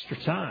 The extra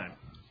time.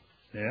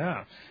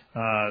 Yeah.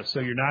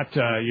 So you're not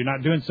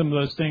doing some of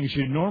those things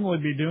you'd normally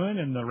be doing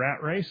in the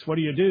rat race. What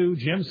do?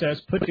 Jim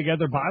says put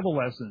together Bible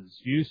lessons.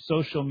 Use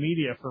social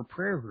media for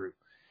prayer group.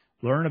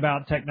 Learn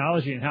about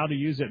technology and how to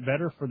use it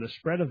better for the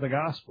spread of the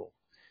gospel.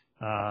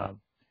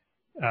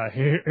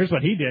 Here's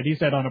what he did. He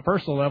said, on a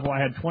personal level,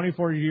 I had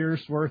 24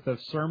 years worth of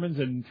sermons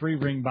in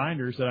 3-ring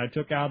binders that I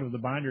took out of the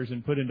binders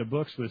and put into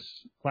books with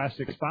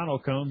plastic spinal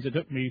cones. It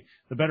took me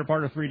the better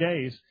part of 3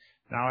 days.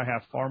 Now I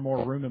have far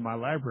more room in my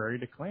library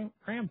to cram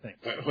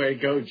things. Way to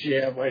go,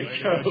 Jim. Way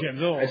to go. Jim.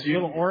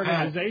 Little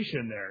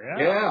organization there.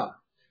 Yeah.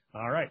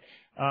 All right.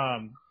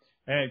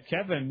 And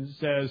Kevin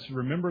says,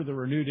 remember the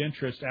renewed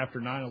interest after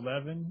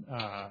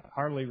 9/11?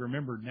 Hardly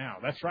remembered now.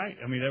 That's right.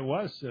 I mean, there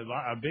was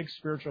a big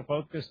spiritual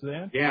focus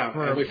then.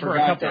 Yeah, we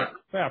forgot that.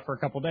 Yeah, for a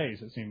couple of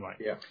days, it seemed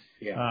like.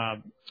 Yeah.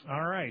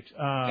 All right.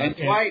 And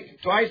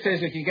Dwight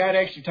says, if you got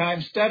extra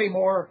time, study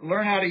more,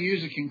 learn how to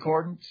use a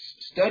concordance,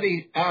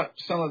 study out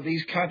some of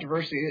these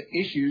controversial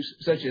issues,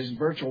 such as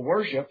virtual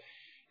worship,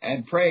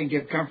 and pray and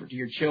give comfort to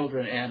your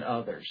children and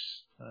others.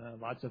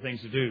 Lots of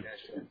things to do.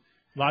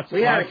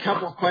 We had a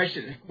couple of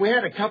questions. We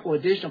had a couple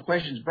additional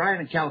questions. Brian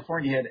in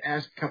California had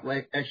asked a couple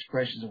of extra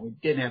questions, and we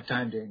didn't have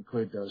time to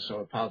include those, so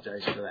I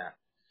apologize for that.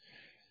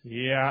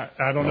 Yeah,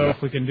 I don't know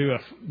if we can do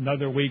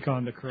another week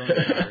on the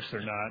coronavirus or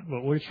not,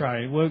 but we'll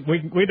try.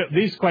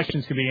 These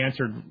questions can be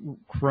answered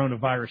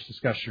coronavirus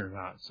discussion or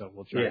not, so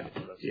we'll try to get to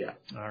those. Yeah.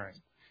 All right.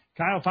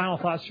 Kyle, final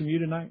thoughts from you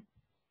tonight?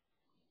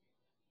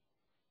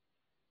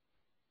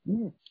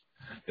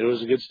 It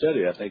was a good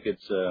study. I think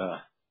it's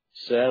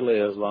sadly,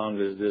 as long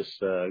as this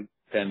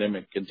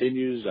pandemic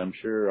continues, I'm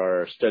sure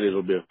our studies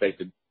will be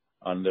affected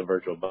on the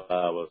virtual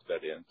Bible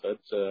study. And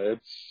so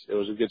it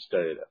was a good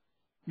study, though.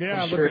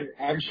 Yeah,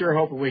 I'm sure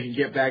hoping we can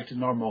get back to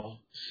normal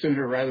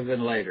sooner rather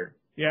than later.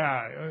 Yeah,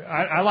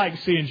 I like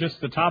seeing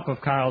just the top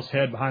of Kyle's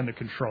head behind the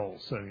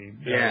controls. I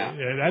mean,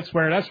 that's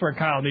where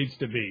Kyle needs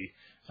to be,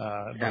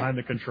 behind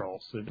the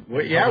controls.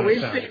 We've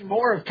seen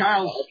more of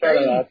Kyle's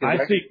face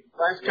I see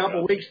last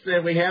couple of weeks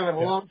than we have in a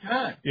long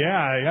time.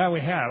 Yeah, we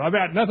have. I've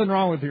got nothing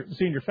wrong with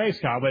seeing your face,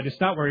 Kyle, but it's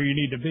not where you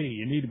need to be.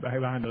 You need to be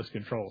behind those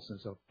controls.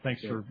 And so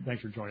thanks for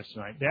joining us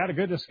tonight. They had a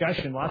good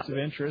discussion, lots of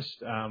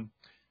interest,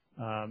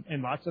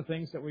 and lots of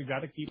things that we've got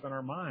to keep in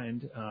our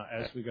mind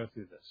as we go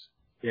through this.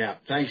 Yeah,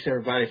 thanks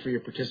everybody for your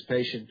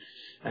participation.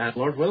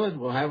 Lord willing,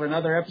 we'll have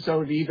another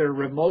episode either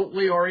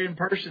remotely or in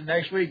person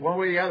next week. One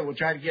way or the other, we'll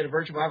try to get a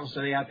virtual Bible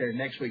study out there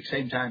next week,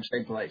 same time,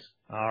 same place.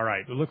 All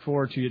right. We look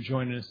forward to you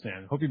joining us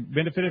then. Hope you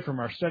benefited from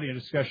our study and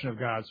discussion of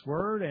God's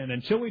Word. And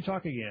until we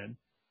talk again,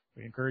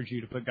 we encourage you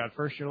to put God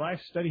first in your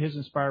life, study His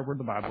inspired Word,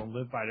 the Bible, and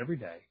live by it every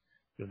day.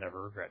 You'll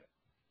never regret it.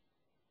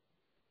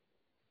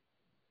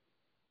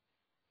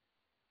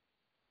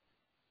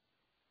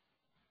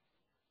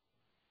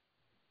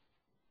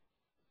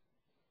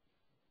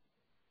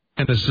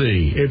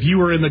 Tennessee. If you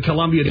are in the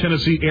Columbia,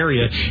 Tennessee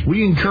area,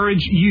 we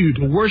encourage you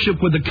to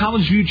worship with the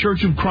College View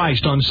Church of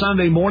Christ on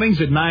Sunday mornings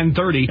at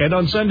 9:30 and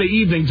on Sunday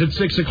evenings at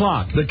 6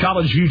 o'clock. The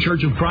College View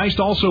Church of Christ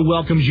also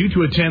welcomes you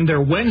to attend their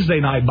Wednesday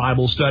night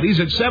Bible studies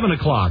at 7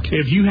 o'clock.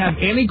 If you have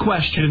any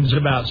questions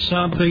about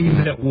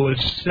something that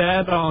was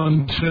said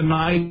on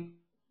tonight,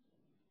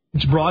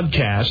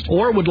 broadcast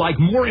or would like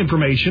more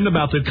information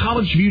about the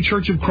College View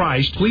Church of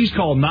Christ, please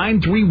call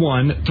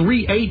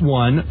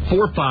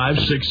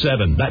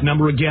 931-381-4567. That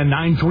number again,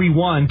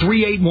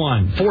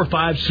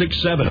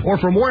 931-381-4567. Or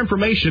for more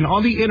information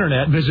on the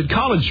Internet, visit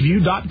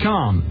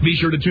collegeview.com. Be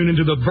sure to tune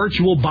into the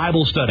virtual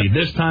Bible study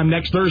this time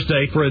next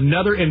Thursday for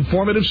another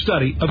informative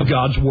study of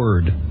God's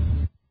Word.